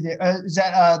behind you there?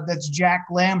 That's Jack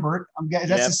Lambert.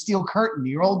 That's a steel curtain,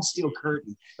 your old steel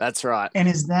curtain. That's right. And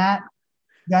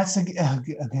that's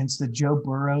against the Joe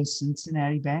Burrow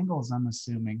Cincinnati Bengals, I'm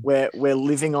assuming. We're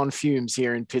living on fumes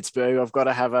here in Pittsburgh. I've got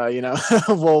to have a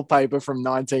wallpaper from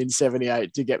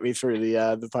 1978 to get me through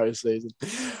the postseason.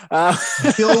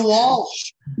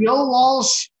 Bill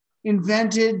Walsh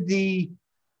invented the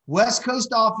West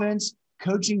Coast offense,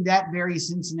 coaching that very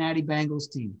Cincinnati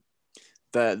Bengals team.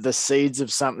 The seeds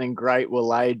of something great were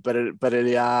laid, but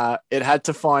it had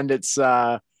to find its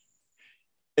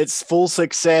full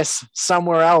success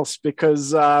somewhere else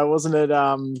because wasn't it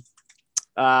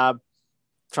trying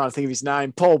to think of his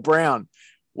name, Paul Brown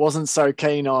wasn't so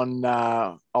keen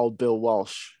on old Bill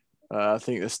Walsh. I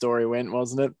think the story went,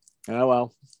 wasn't it? Oh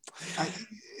well.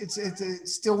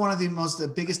 It's still one of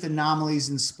the biggest anomalies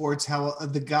in sports, how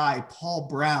the guy Paul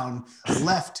Brown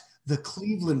left the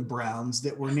Cleveland Browns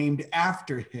that were named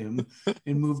after him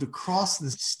and moved across the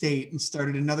state and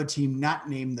started another team not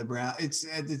named the Browns. It's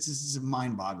just a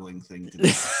mind-boggling thing to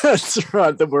me. That's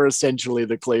right. That we're essentially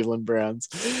the Cleveland Browns.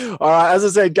 All right. As I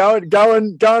said, go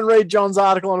and read John's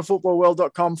article on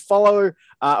afootballworld.com. Follow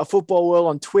A Football World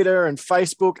on Twitter and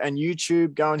Facebook and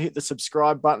YouTube. Go and hit the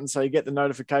subscribe button so you get the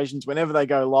notifications whenever they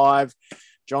go live.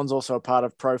 John's also a part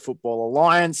of Pro Football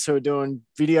Alliance, who are doing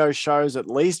video shows at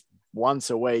least once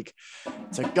a week.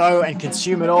 So go and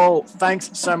consume it all. Thanks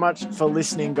so much for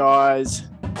listening, guys.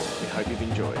 We hope you've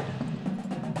enjoyed.